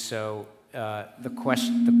 And so the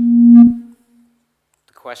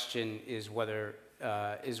question is whether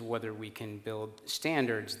we can build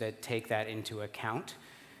standards that take that into account.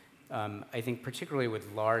 I think particularly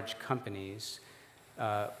with large companies,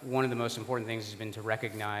 one of the most important things has been to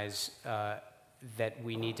recognize that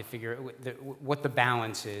we need to figure out what the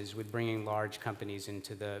balance is with bringing large companies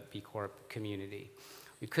into the B Corp community.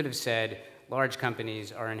 We could have said large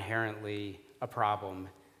companies are inherently a problem,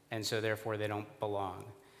 and so therefore they don't belong.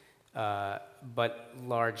 But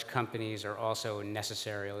large companies are also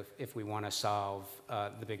necessary if we want to solve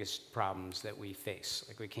the biggest problems that we face.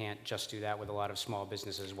 Like, we can't just do that with a lot of small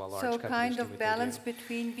businesses while large companies do what they do. So kind of balance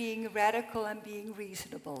between being radical and being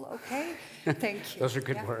reasonable, okay? Thank you. Those are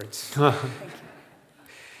good words. Thank you.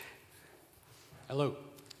 Hello.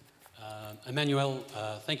 Emmanuel,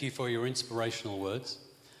 thank you for your inspirational words.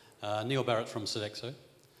 Neil Barrett from Sodexo.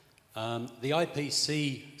 The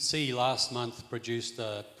IPCC last month produced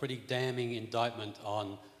a pretty damning indictment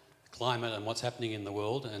on climate and what's happening in the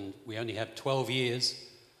world, and we only have 12 years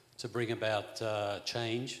to bring about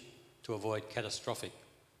change to avoid catastrophic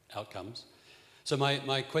outcomes. So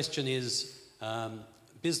my question is,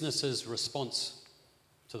 businesses' response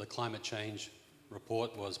to the climate change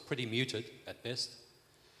report was pretty muted at best.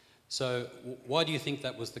 So why do you think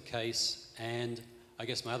that was the case? And I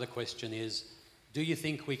guess my other question is, do you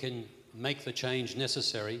think we can make the change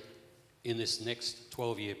necessary in this next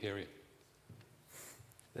 12-year period?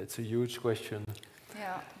 That's a huge question.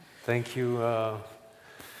 Yeah. Thank you.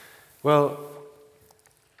 Well,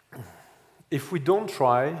 if we don't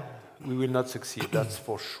try, we will not succeed, that's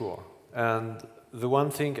for sure. And the one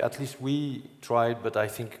thing, at least we tried, but I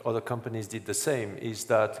think other companies did the same, is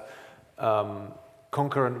that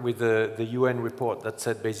concurrent with the UN report that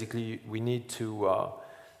said basically we need to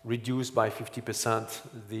reduce by 50%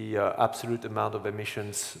 the absolute amount of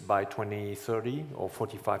emissions by 2030, or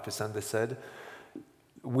 45% they said.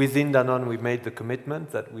 Within Danone, we made the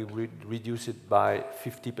commitment that we would reduce it by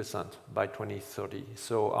 50% by 2030.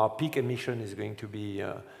 So our peak emission is going to be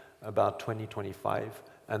about 2025,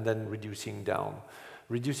 and then reducing down.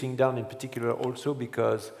 Reducing down in particular also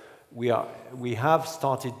because we have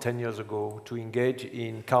started 10 years ago to engage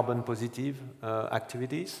in carbon positive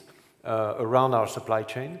activities around our supply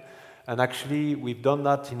chain. And actually, we've done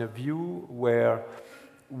that in a view where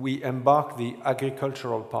we embark the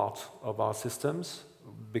agricultural part of our systems,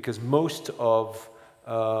 because most of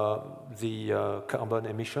the carbon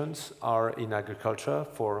emissions are in agriculture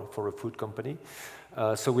for a food company.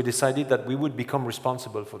 So we decided that we would become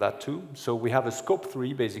responsible for that too. So we have a scope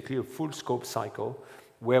 3, basically a full scope cycle,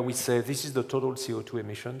 where we say this is the total CO2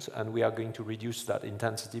 emissions, and we are going to reduce that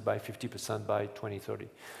intensity by 50% by 2030.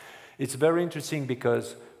 It's very interesting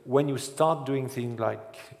because when you start doing things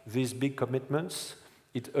like these big commitments,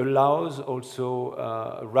 it allows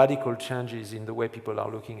also radical changes in the way people are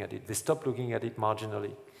looking at it. They stop looking at it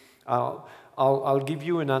marginally. I'll give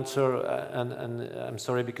you an answer, and I'm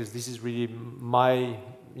sorry because this is really my,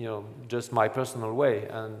 just my personal way,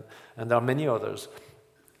 and there are many others.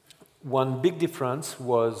 One big difference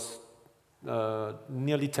was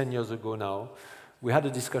nearly 10 years ago now. We had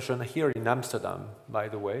a discussion here in Amsterdam, by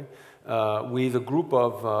the way, with a group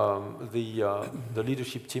of the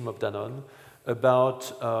leadership team of Danone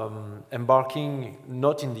about embarking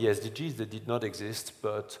not in the SDGs, they did not exist,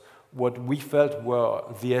 but what we felt were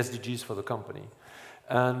the SDGs for the company.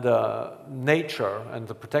 And nature and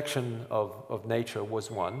the protection of nature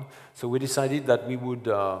was one. So we decided that we would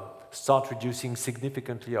start reducing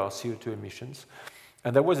significantly our CO2 emissions.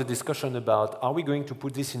 And there was a discussion about, are we going to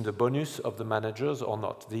put this in the bonus of the managers or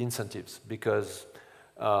not, the incentives? Because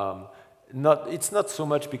it's not so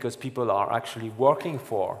much because people are actually working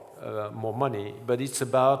for more money, but it's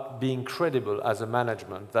about being credible as a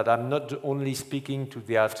management, that I'm not only speaking to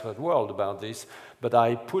the outside world about this, but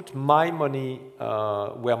I put my money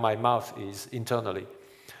where my mouth is internally.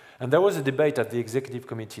 And there was a debate at the executive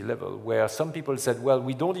committee level where some people said, well,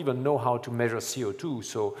 we don't even know how to measure CO2,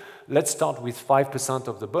 so let's start with 5%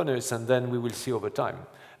 of the bonus and then we will see over time.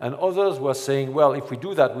 And others were saying, well, if we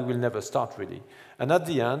do that, we will never start really. And at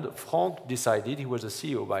the end, Frank decided, he was a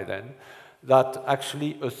CEO by then, that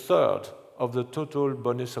actually a third of the total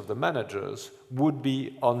bonus of the managers would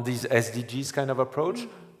be on these SDGs kind of approach.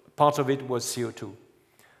 Part of it was CO2.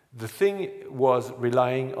 The thing was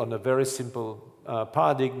relying on a very simple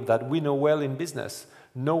paradigm that we know well in business.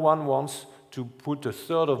 No one wants to put a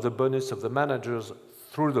third of the bonus of the managers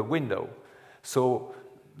through the window. So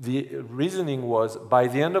the reasoning was, by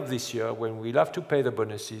the end of this year, when we'll have to pay the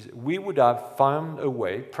bonuses, we would have found a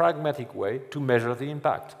way, pragmatic way, to measure the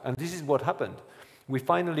impact. And this is what happened. We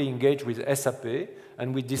finally engaged with SAP,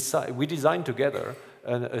 and we designed together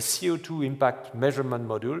a CO2 impact measurement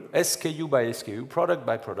module, SKU by SKU, product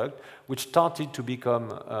by product, which started to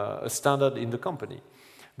become a standard in the company.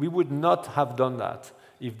 We would not have done that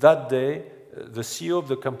if that day the CEO of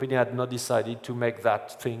the company had not decided to make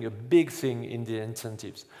that thing a big thing in the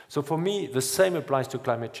incentives. So for me, the same applies to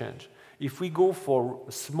climate change. If we go for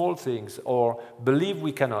small things or believe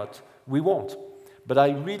we cannot, we won't. But I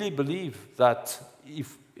really believe that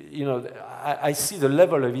if, I see the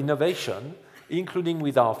level of innovation, including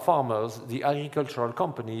with our farmers, the agricultural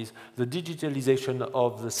companies, the digitalization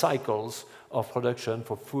of the cycles of production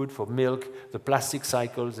for food, for milk, the plastic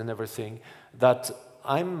cycles and everything, that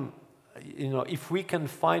if we can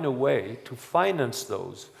find a way to finance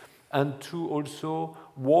those and to also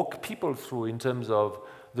walk people through in terms of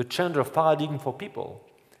the change of paradigm for people,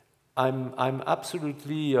 I'm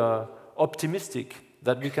absolutely optimistic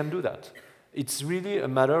that we can do that. It's really a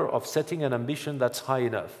matter of setting an ambition that's high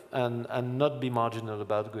enough and not be marginal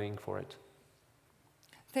about going for it.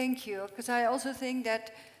 Thank you, because I also think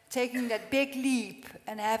that taking that big leap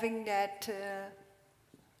and having that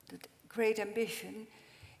great ambition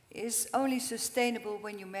is only sustainable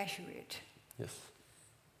when you measure it. Yes.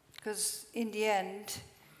 Because in the end,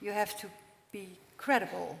 you have to be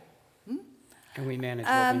credible. And we manage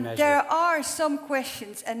what we measure. There are some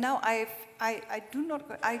questions, and now I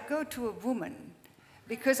go to a woman,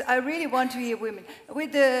 because I really want to hear women.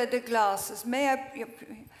 With the glasses, may I?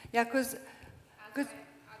 Yeah, because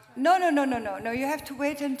no, you have to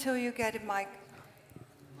wait until you get a mic.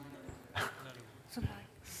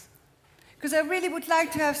 Because I really would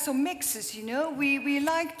like to have some mixes, We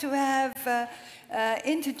like to have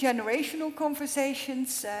intergenerational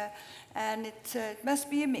conversations, and it must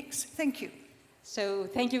be a mix. Thank you. So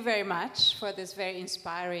thank you very much for this very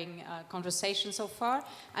inspiring conversation so far.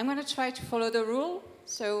 I'm going to try to follow the rule.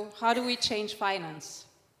 So how do we change finance?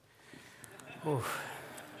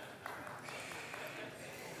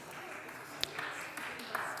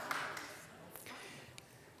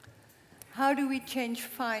 How do we change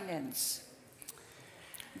finance?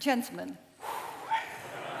 Gentlemen.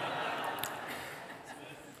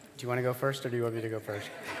 Do you want to go first, or do you want me to go first?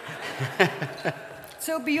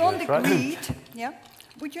 So beyond the greed,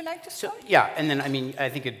 Would you like to start? So, yeah, and then, I mean, I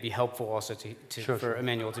think it'd be helpful also Sure, for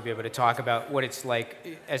Emmanuel to be able to talk about what it's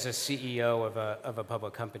like as a CEO of a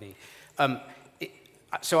public company.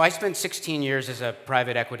 So I spent 16 years as a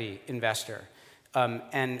private equity investor.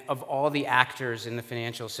 And of all the actors in the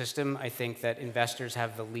financial system, I think that investors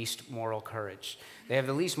have the least moral courage. They have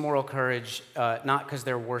the least moral courage, not because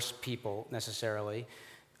they're worse people necessarily,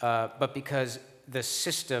 but because the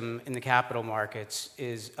system in the capital markets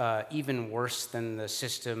is even worse than the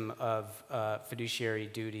system of fiduciary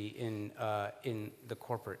duty in the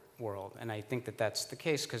corporate world. And I think that that's the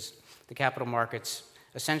case because the capital markets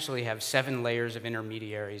essentially have 7 layers of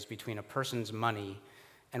intermediaries between a person's money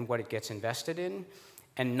and what it gets invested in,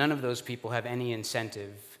 and none of those people have any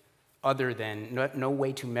incentive other than, no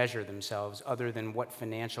way to measure themselves other than what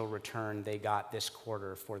financial return they got this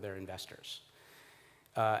quarter for their investors.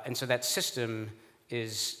 And so that system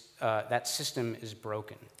is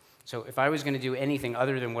broken. So if I was going to do anything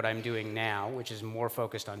other than what I'm doing now, which is more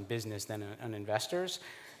focused on business than on investors,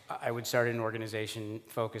 I would start an organization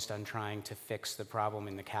focused on trying to fix the problem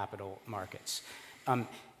in the capital markets.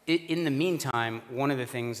 In the meantime, one of the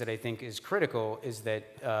things that I think is critical is that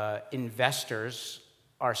investors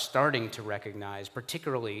are starting to recognize,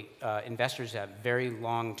 particularly investors have very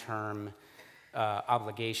long-term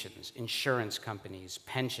obligations, insurance companies,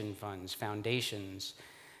 pension funds, foundations.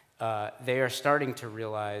 They are starting to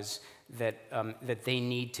realize that, that they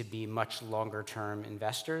need to be much longer-term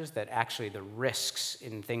investors, that actually the risks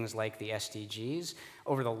in things like the SDGs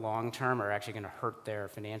over the long term are actually going to hurt their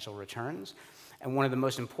financial returns. And one of the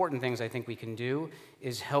most important things I think we can do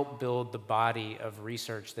is help build the body of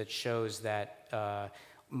research that shows that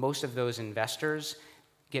most of those investors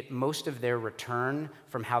get most of their return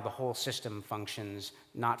from how the whole system functions,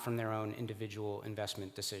 not from their own individual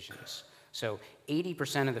investment decisions. So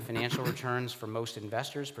 80% of the financial returns for most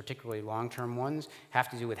investors, particularly long-term ones, have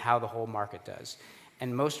to do with how the whole market does.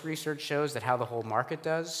 And most research shows that how the whole market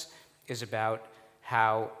does is about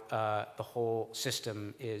how the whole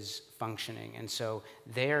system is functioning. And so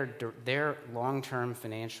their long-term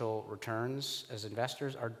financial returns as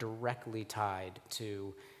investors are directly tied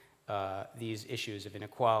to these issues of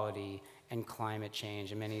inequality and climate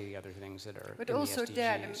change and many of the other things that are but in also the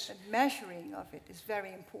there, SDGs. the measuring of it is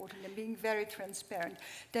very important and being very transparent.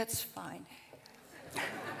 That's fine.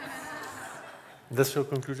 That's your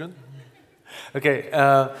conclusion? Okay,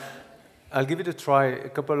 I'll give it a try. A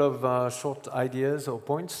couple of short ideas or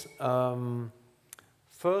points.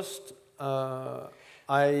 First,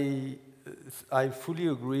 I fully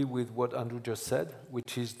agree with what Andrew just said,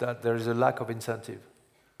 which is that there is a lack of incentive.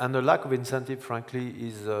 And the lack of incentive, frankly,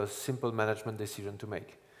 is a simple management decision to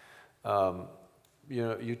make. You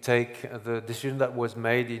know, you take the decision that was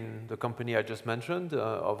made in the company I just mentioned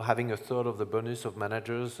of having a third of the bonus of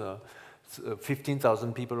managers,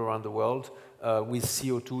 15,000 people around the world with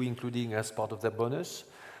CO2 including as part of their bonus.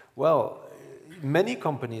 Well, many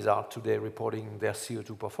companies are today reporting their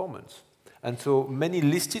CO2 performance. And so many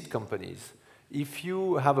listed companies, if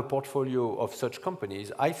you have a portfolio of such companies,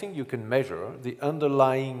 I think you can measure the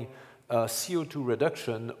underlying CO2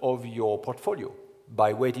 reduction of your portfolio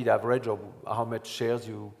by weighted average of how much shares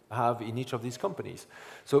you have in each of these companies.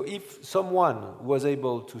 So if someone was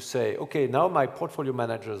able to say, okay, now my portfolio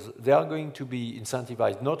managers, they are going to be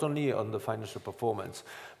incentivized not only on the financial performance,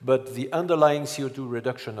 but the underlying CO2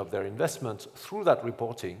 reduction of their investments through that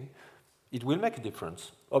reporting, it will make a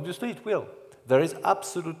difference. Obviously, it will. There is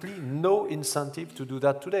absolutely no incentive to do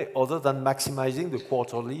that today, other than maximizing the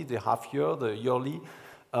quarterly, the half-year, the yearly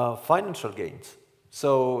financial gains.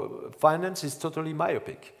 So finance is totally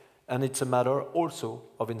myopic, and it's a matter also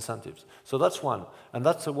of incentives. So that's one, and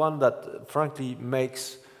that's the one that, frankly,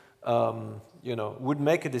 makes, you know, would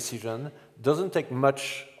make a decision, doesn't take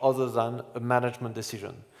much other than a management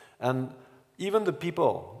decision. And even the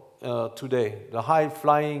people today, the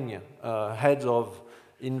high-flying heads of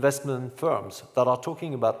investment firms that are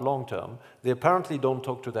talking about long-term, they apparently don't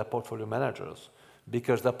talk to their portfolio managers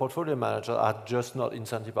because their portfolio managers are just not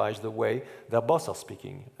incentivized the way their boss are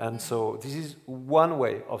speaking. And so this is one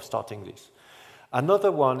way of starting this.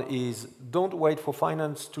 Another one is don't wait for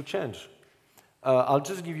finance to change. I'll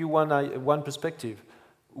just give you one perspective.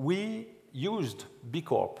 We used B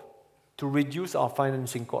Corp to reduce our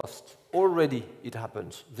financing costs. Already it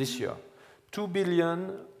happens this year. 2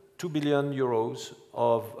 billion euros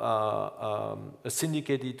of a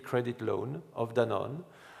syndicated credit loan of Danone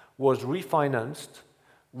was refinanced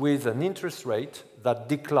with an interest rate that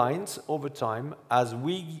declines over time as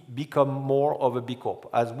we become more of a B Corp,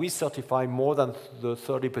 as we certify more than the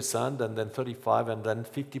 30% and then 35% and then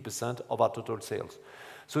 50% of our total sales.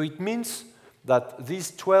 So it means that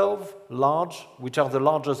these 12 large, which are the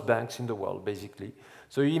largest banks in the world, basically.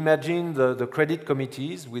 So you imagine the credit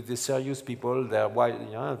committees with the serious people, their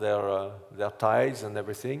ties and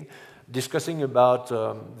everything, discussing about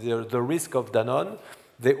the risk of Danone.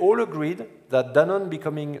 They all agreed that Danone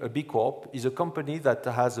becoming a B Corp is a company that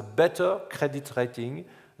has a better credit rating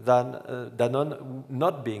than Danone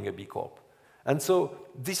not being a B Corp. And so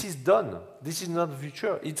this is done. This is not the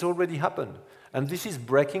future. It's already happened. And this is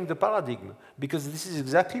breaking the paradigm, because this is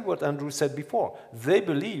exactly what Andrew said before. They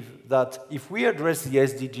believe that if we address the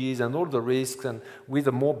SDGs and all the risks and with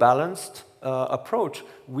a more balanced approach,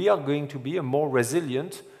 we are going to be a more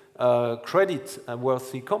resilient,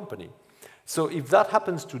 credit-worthy company. So if that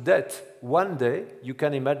happens to debt, one day you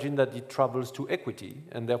can imagine that it travels to equity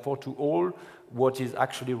and therefore to all what is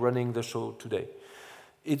actually running the show today.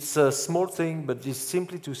 It's a small thing, but it's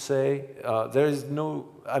simply to say there is no,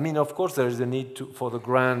 I mean, of course there is a need for the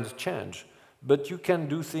grand change, but you can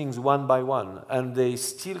do things one by one, and they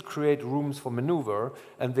still create rooms for maneuver,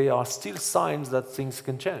 and they are still signs that things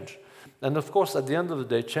can change. And of course, at the end of the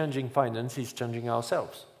day, changing finance is changing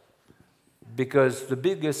ourselves. Because the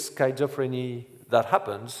biggest schizophrenia that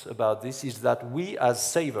happens about this is that we as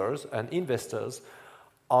savers and investors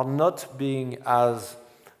are not being as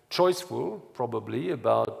choiceful, probably,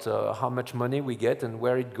 about how much money we get and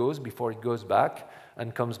where it goes before it goes back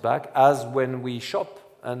and comes back, as when we shop.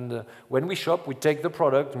 And when we shop, we take the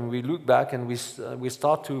product and we look back and we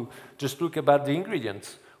start to just look about the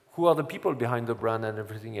ingredients. Who are the people behind the brand and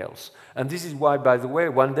everything else? And this is why, by the way,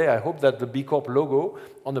 one day I hope that the B Corp logo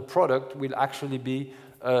on the product will actually be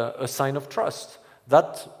a sign of trust.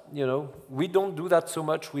 That, you know, we don't do that so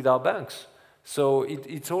much with our banks. So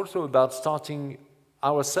it's also about starting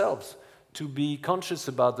ourselves to be conscious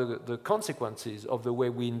about the consequences of the way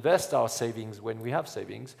we invest our savings when we have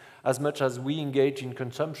savings, as much as we engage in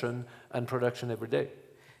consumption and production every day.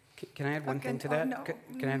 Can I add one thing to that? No.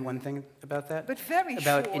 Can I add one thing about that? But very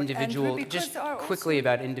about short, individual, Andrew, just quickly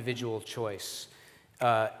about individual choice.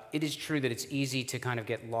 It is true that it's easy to kind of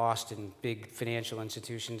get lost in big financial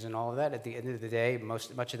institutions and all of that. At the end of the day,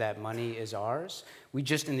 much of that money is ours. We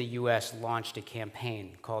just in the US launched a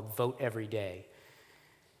campaign called Vote Every Day.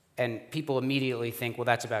 And people immediately think, well,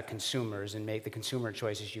 that's about consumers and make the consumer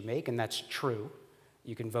choices you make, and that's true.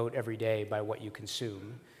 You can vote every day by what you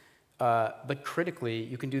consume. But critically,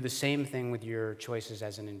 you can do the same thing with your choices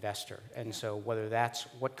as an investor. And so whether that's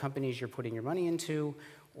what companies you're putting your money into,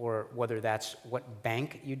 or whether that's what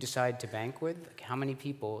bank you decide to bank with, like how many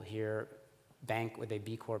people here bank with a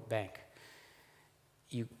B Corp bank?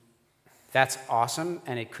 That's awesome,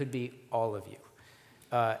 and it could be all of you.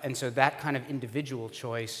 And so that kind of individual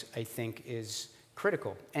choice, I think, is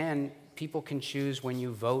critical. And people can choose when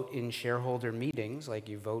you vote in shareholder meetings, like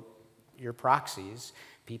you vote your proxies,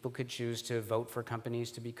 people could choose to vote for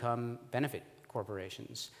companies to become benefit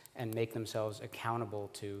corporations and make themselves accountable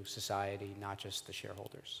to society, not just the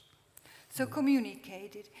shareholders. So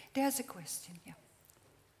communicate it. There's a question, yeah.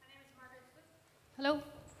 Hello,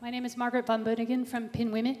 my name is Margaret van Bunigen from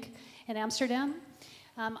Pinwimik in Amsterdam.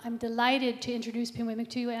 I'm delighted to introduce Pinwimik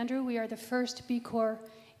to you, Andrew. We are the first B Corp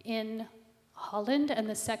in Holland and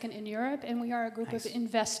the second in Europe, and we are a group of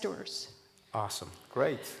investors. Awesome.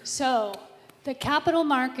 Great. So the capital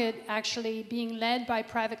market actually being led by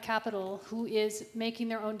private capital who is making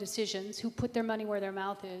their own decisions, who put their money where their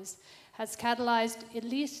mouth is, has catalyzed, at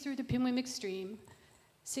least through the Pinwimik stream,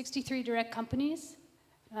 63 direct companies,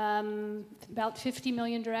 about 50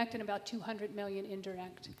 million direct and about 200 million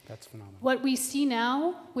indirect. That's phenomenal. What we see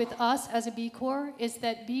now with us as a B Corp is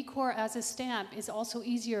that B Corp as a stamp is also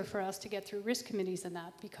easier for us to get through risk committees than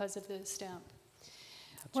that because of the stamp.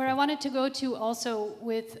 Where I wanted to go to also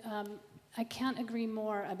with, I can't agree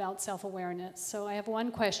more about self-awareness. So I have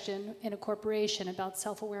one question in a corporation about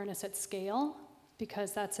self-awareness at scale,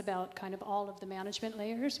 because that's about kind of all of the management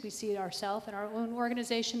layers. We see it ourselves in our own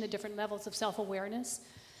organization, the different levels of self-awareness.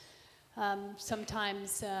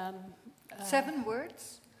 Sometimes... 7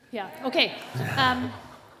 words? Yeah, okay.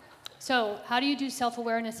 So how do you do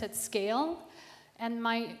self-awareness at scale? And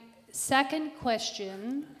my second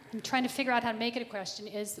question, I'm trying to figure out how to make it a question,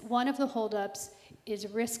 is one of the holdups is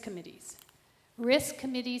risk committees. Risk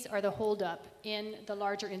committees are the holdup in the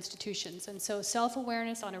larger institutions. And so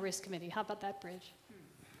self-awareness on a risk committee, how about that bridge?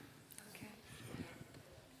 Okay.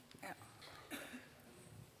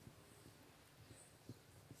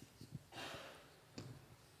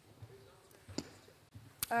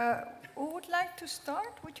 Yeah. Who would like to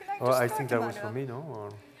start? Would you like to start, I think that Emmanuel? was for me, no? Or...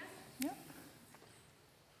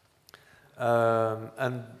 Yeah.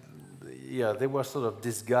 And yeah, they were sort of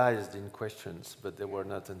disguised in questions, but they were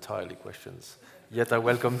not entirely questions. yet I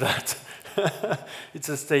welcome that. It's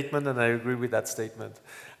a statement, and I agree with that statement.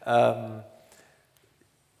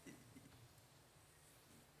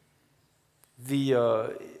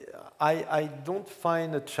 I don't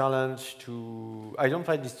find a challenge to. I don't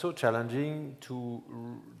find it so challenging to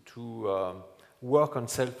work on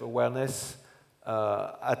self-awareness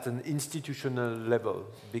at an institutional level,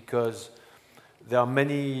 because there are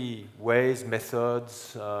many ways,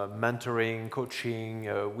 methods, mentoring, coaching.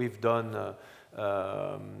 We've done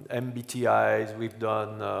MBTIs. We've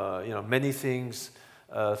done many things,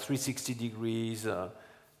 360 degrees.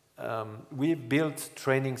 We've built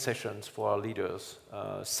training sessions for our leaders,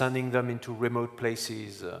 sending them into remote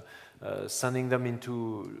places, sending them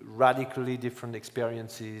into radically different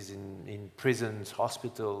experiences in prisons,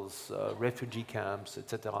 hospitals, refugee camps,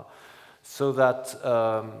 etc., so that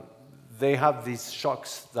they have these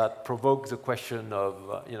shocks that provoke the question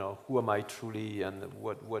of, who am I truly, and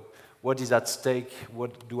what is at stake,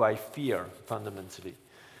 what do I fear fundamentally?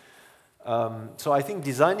 So I think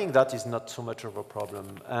designing that is not so much of a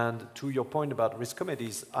problem. And to your point about risk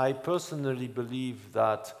committees, I personally believe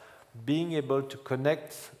that being able to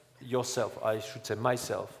connect yourself, I should say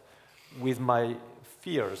myself, with my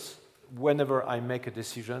fears whenever I make a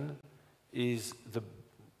decision is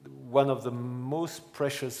one of the most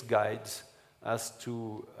precious guides as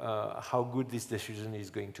to how good this decision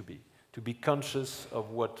is going to be. To be conscious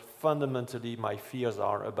of what fundamentally my fears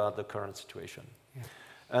are about the current situation. Yeah.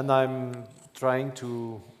 And I'm trying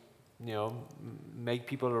to, make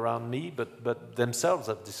people around me, but themselves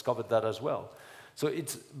have discovered that as well. So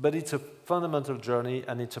it's a fundamental journey,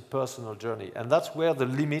 and it's a personal journey. And that's where the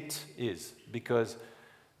limit is, because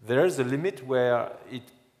there is a limit where it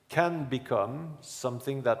can become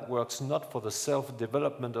something that works not for the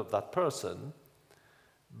self-development of that person,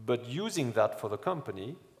 but using that for the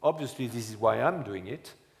company. Obviously, this is why I'm doing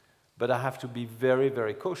it, but I have to be very,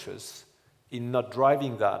 very cautious in not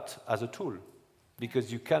driving that as a tool,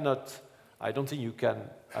 because you cannot, I don't think you can,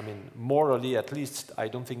 morally at least, I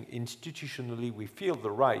don't think institutionally we feel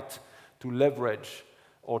the right to leverage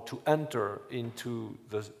or to enter into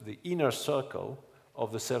the inner circle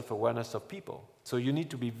of the self-awareness of people. So you need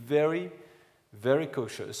to be very, very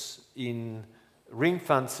cautious in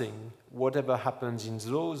ring-fencing whatever happens in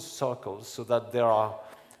those circles, so that there are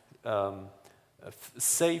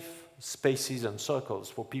safe spaces and circles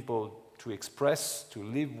for people to express, to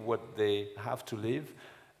live what they have to live,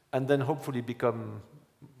 and then hopefully become,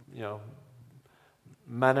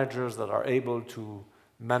 managers that are able to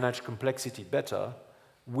manage complexity better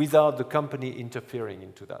without the company interfering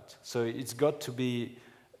into that. So it's got to be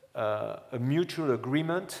a mutual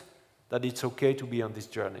agreement that it's okay to be on this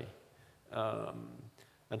journey.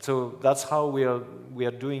 And so that's how we are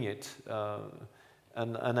doing it.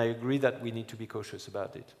 And I agree that we need to be cautious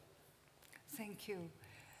about it. Thank you.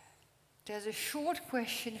 There's a short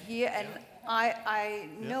question here, and I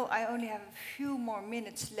know I only have a few more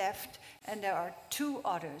minutes left, and there are two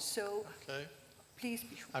others, so please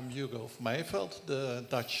be short. I'm Hugo Meijveld, the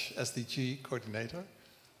Dutch SDG coordinator.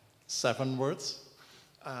 7 words.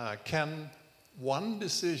 Can one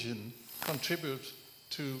decision contribute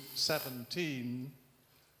to 17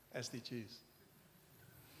 SDGs?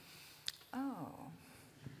 Oh,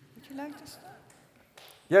 would you like to start?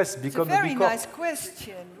 Yes, become a B Corp. It's a very nice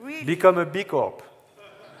question, really. Become a B Corp.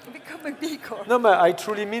 Become a B Corp. No, but I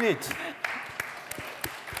truly mean it.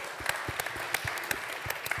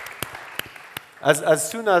 As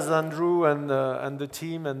soon as Andrew and the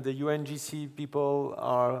team and the UNGC people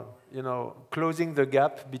are, closing the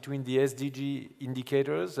gap between the SDG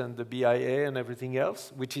indicators and the BIA and everything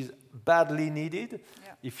else, which is badly needed,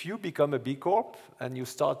 if you become a B Corp and you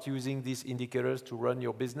start using these indicators to run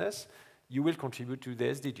your business, you will contribute to the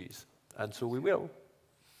SDGs, and so we will.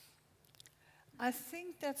 I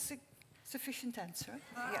think that's a sufficient answer.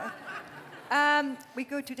 Yeah. We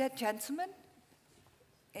go to that gentleman.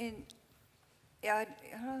 And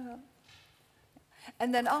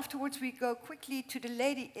then afterwards we go quickly to the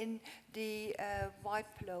lady in the white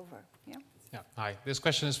pullover. Yeah? Yeah. Hi, this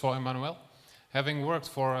question is for Emmanuel. Having worked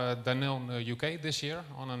for Danone UK this year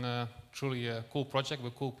on a truly cool project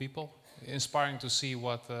with cool people, inspiring to see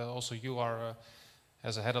what also you are,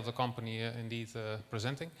 as a head of the company, indeed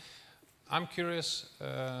presenting. I'm curious,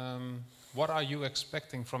 what are you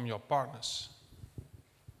expecting from your partners?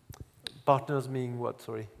 Partners meaning what,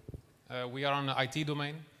 sorry? We are on the IT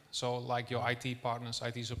domain, so like your IT partners,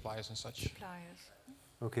 IT suppliers and such. Suppliers.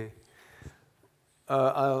 Okay.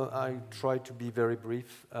 I'll try to be very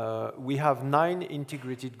brief. We have 9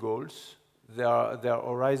 integrated goals. Their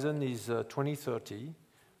horizon is 2030.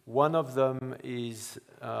 One of them is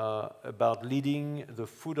about leading the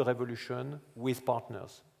food revolution with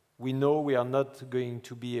partners. We know we are not going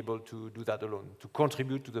to be able to do that alone, to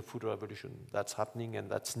contribute to the food revolution. That's happening and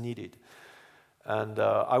that's needed. And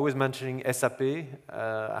I was mentioning SAP,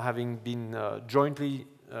 having been jointly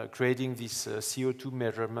creating this CO2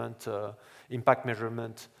 measurement, impact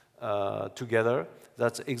measurement together.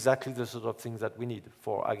 That's exactly the sort of things that we need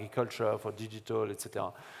for agriculture, for digital,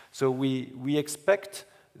 etc. So we expect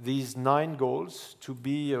these 9 goals to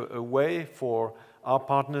be a way for our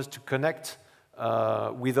partners to connect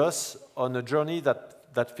with us on a journey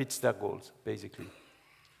that fits their goals, basically.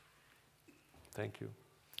 Thank you.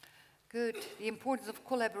 Good. The importance of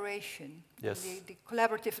collaboration. Yes. The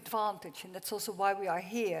collaborative advantage, and that's also why we are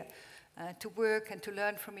here, to work and to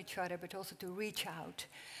learn from each other, but also to reach out.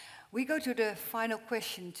 We go to the final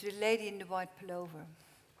question, to the lady in the white pullover.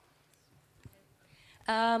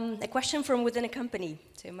 A question from within a company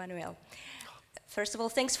to Emmanuel. First of all,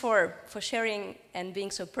 thanks for sharing and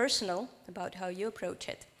being so personal about how you approach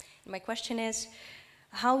it. My question is,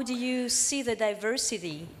 how do you see the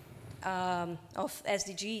diversity of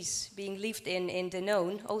SDGs being lived in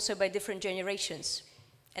Danone, also by different generations?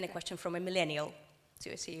 And a question from a millennial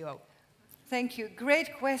to a CEO. Thank you.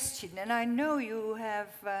 Great question. And I know you have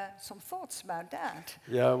some thoughts about that.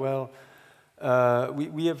 Yeah, well,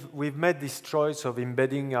 we've made this choice of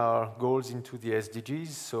embedding our goals into the SDGs,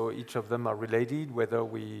 so each of them are related, whether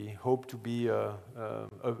we hope to be a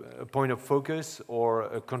point of focus or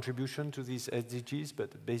a contribution to these SDGs,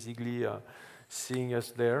 but basically seeing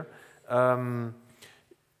us there. I'll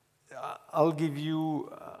give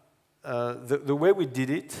you, the way we did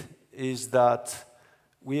it is that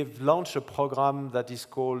we have launched a program that is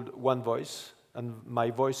called One Voice, and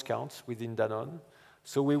my voice counts within Danone.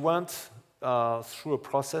 So we went through a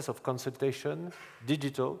process of consultation,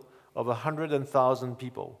 digital, of 100,000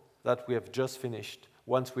 people that we have just finished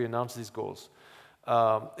once we announced these goals.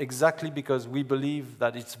 Exactly because we believe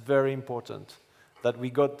that it's very important that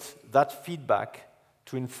we got that feedback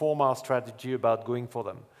to inform our strategy about going for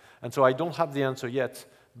them. And so I don't have the answer yet,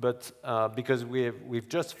 but because we've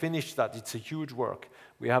just finished that, it's a huge work.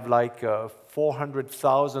 We have like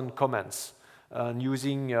 400,000 comments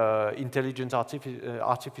using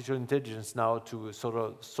artificial intelligence now to sort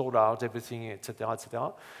of sort out everything,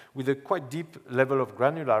 etc., with a quite deep level of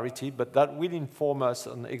granularity, but that will inform us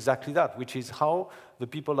on exactly that, which is how the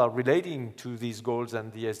people are relating to these goals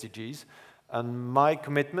and the SDGs. And my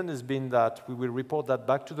commitment has been that we will report that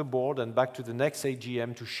back to the board and back to the next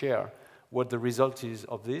AGM to share what the result is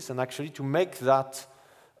of this, and actually to make that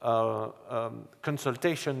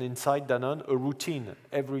consultation inside Danone a routine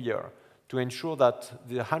every year, to ensure that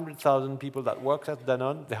the 100,000 people that work at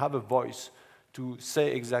Danone, they have a voice to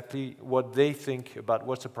say exactly what they think about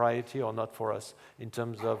what's a priority or not for us in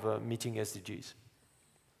terms of meeting SDGs.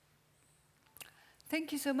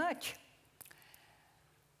 Thank you so much.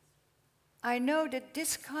 I know that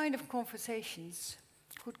this kind of conversations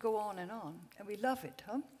could go on, and we love it,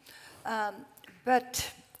 huh?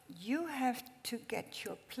 But you have to get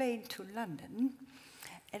your plane to London,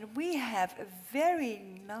 and we have a very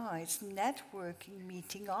nice networking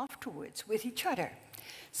meeting afterwards with each other.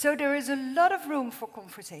 So there is a lot of room for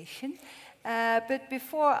conversation. But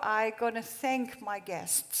before I'm going to thank my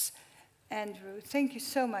guests, Andrew, thank you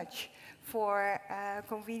so much for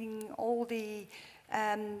convening all the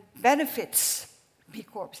benefits B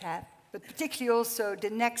Corps have, but particularly also the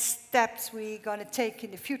next steps we're going to take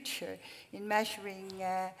in the future in measuring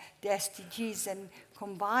the SDGs and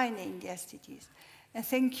combining the SDGs. And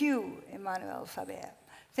thank you, Emmanuel Faber.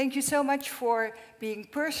 Thank you so much for being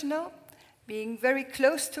personal, being very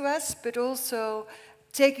close to us, but also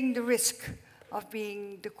taking the risk of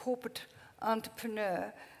being the corporate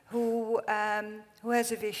entrepreneur who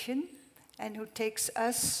has a vision and who takes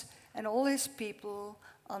us and all his people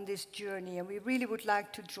on this journey. And we really would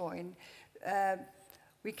like to join.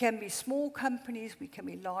 We can be small companies, we can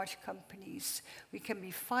be large companies, we can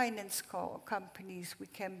be finance companies, we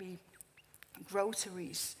can be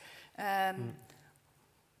groceries.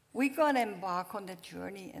 We're going to embark on that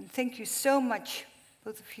journey, and thank you so much,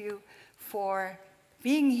 both of you, for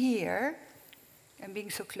being here and being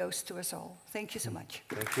so close to us all. Thank you so much.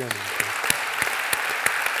 Thank you.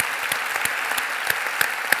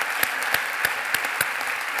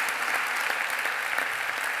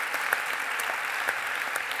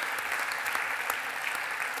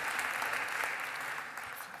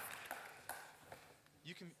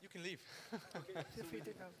 You can leave. Okay, feel free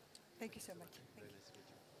to go. Thank you so much.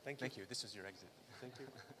 Thank you. This is your exit. Thank you.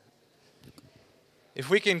 If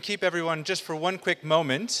we can keep everyone just for one quick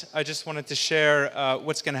moment, I just wanted to share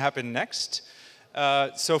what's going to happen next.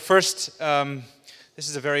 So first, this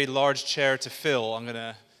is a very large chair to fill. I'm going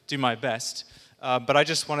to do my best. But I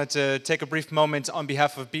just wanted to take a brief moment on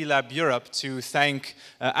behalf of B Lab Europe to thank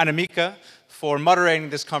Annemieke for moderating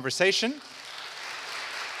this conversation,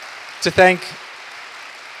 to thank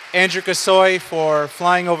Andrew Kassoy for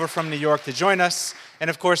flying over from New York to join us, and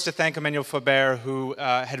of course to thank Emmanuel Faber, who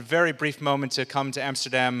had a very brief moment to come to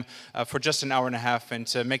Amsterdam for just an hour and a half and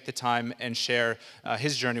to make the time and share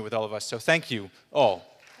his journey with all of us. So thank you all.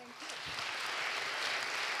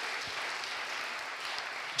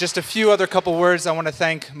 Just a few other couple words. I want to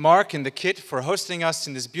thank Mark and the KIT for hosting us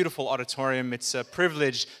in this beautiful auditorium. It's a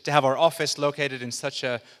privilege to have our office located in such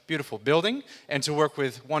a beautiful building and to work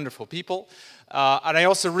with wonderful people. And I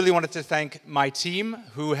also really wanted to thank my team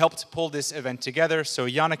who helped pull this event together. So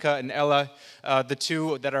Janneke and Ella, the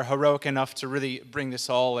two that are heroic enough to really bring this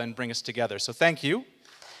all and bring us together. So thank you.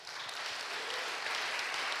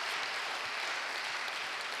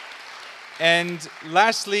 And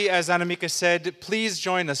lastly, as Annemieke said, please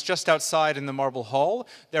join us just outside in the Marble Hall.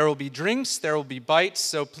 There will be drinks, there will be bites,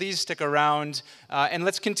 so please stick around and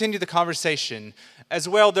let's continue the conversation. As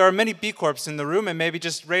well, there are many B Corps in the room, and maybe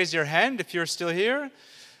just raise your hand if you're still here.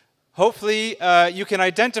 Hopefully, you can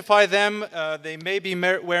identify them. They may be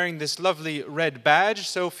wearing this lovely red badge,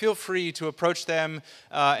 so feel free to approach them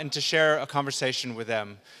and to share a conversation with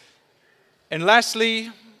them. And lastly,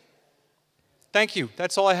 thank you.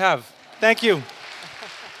 That's all I have. Thank you.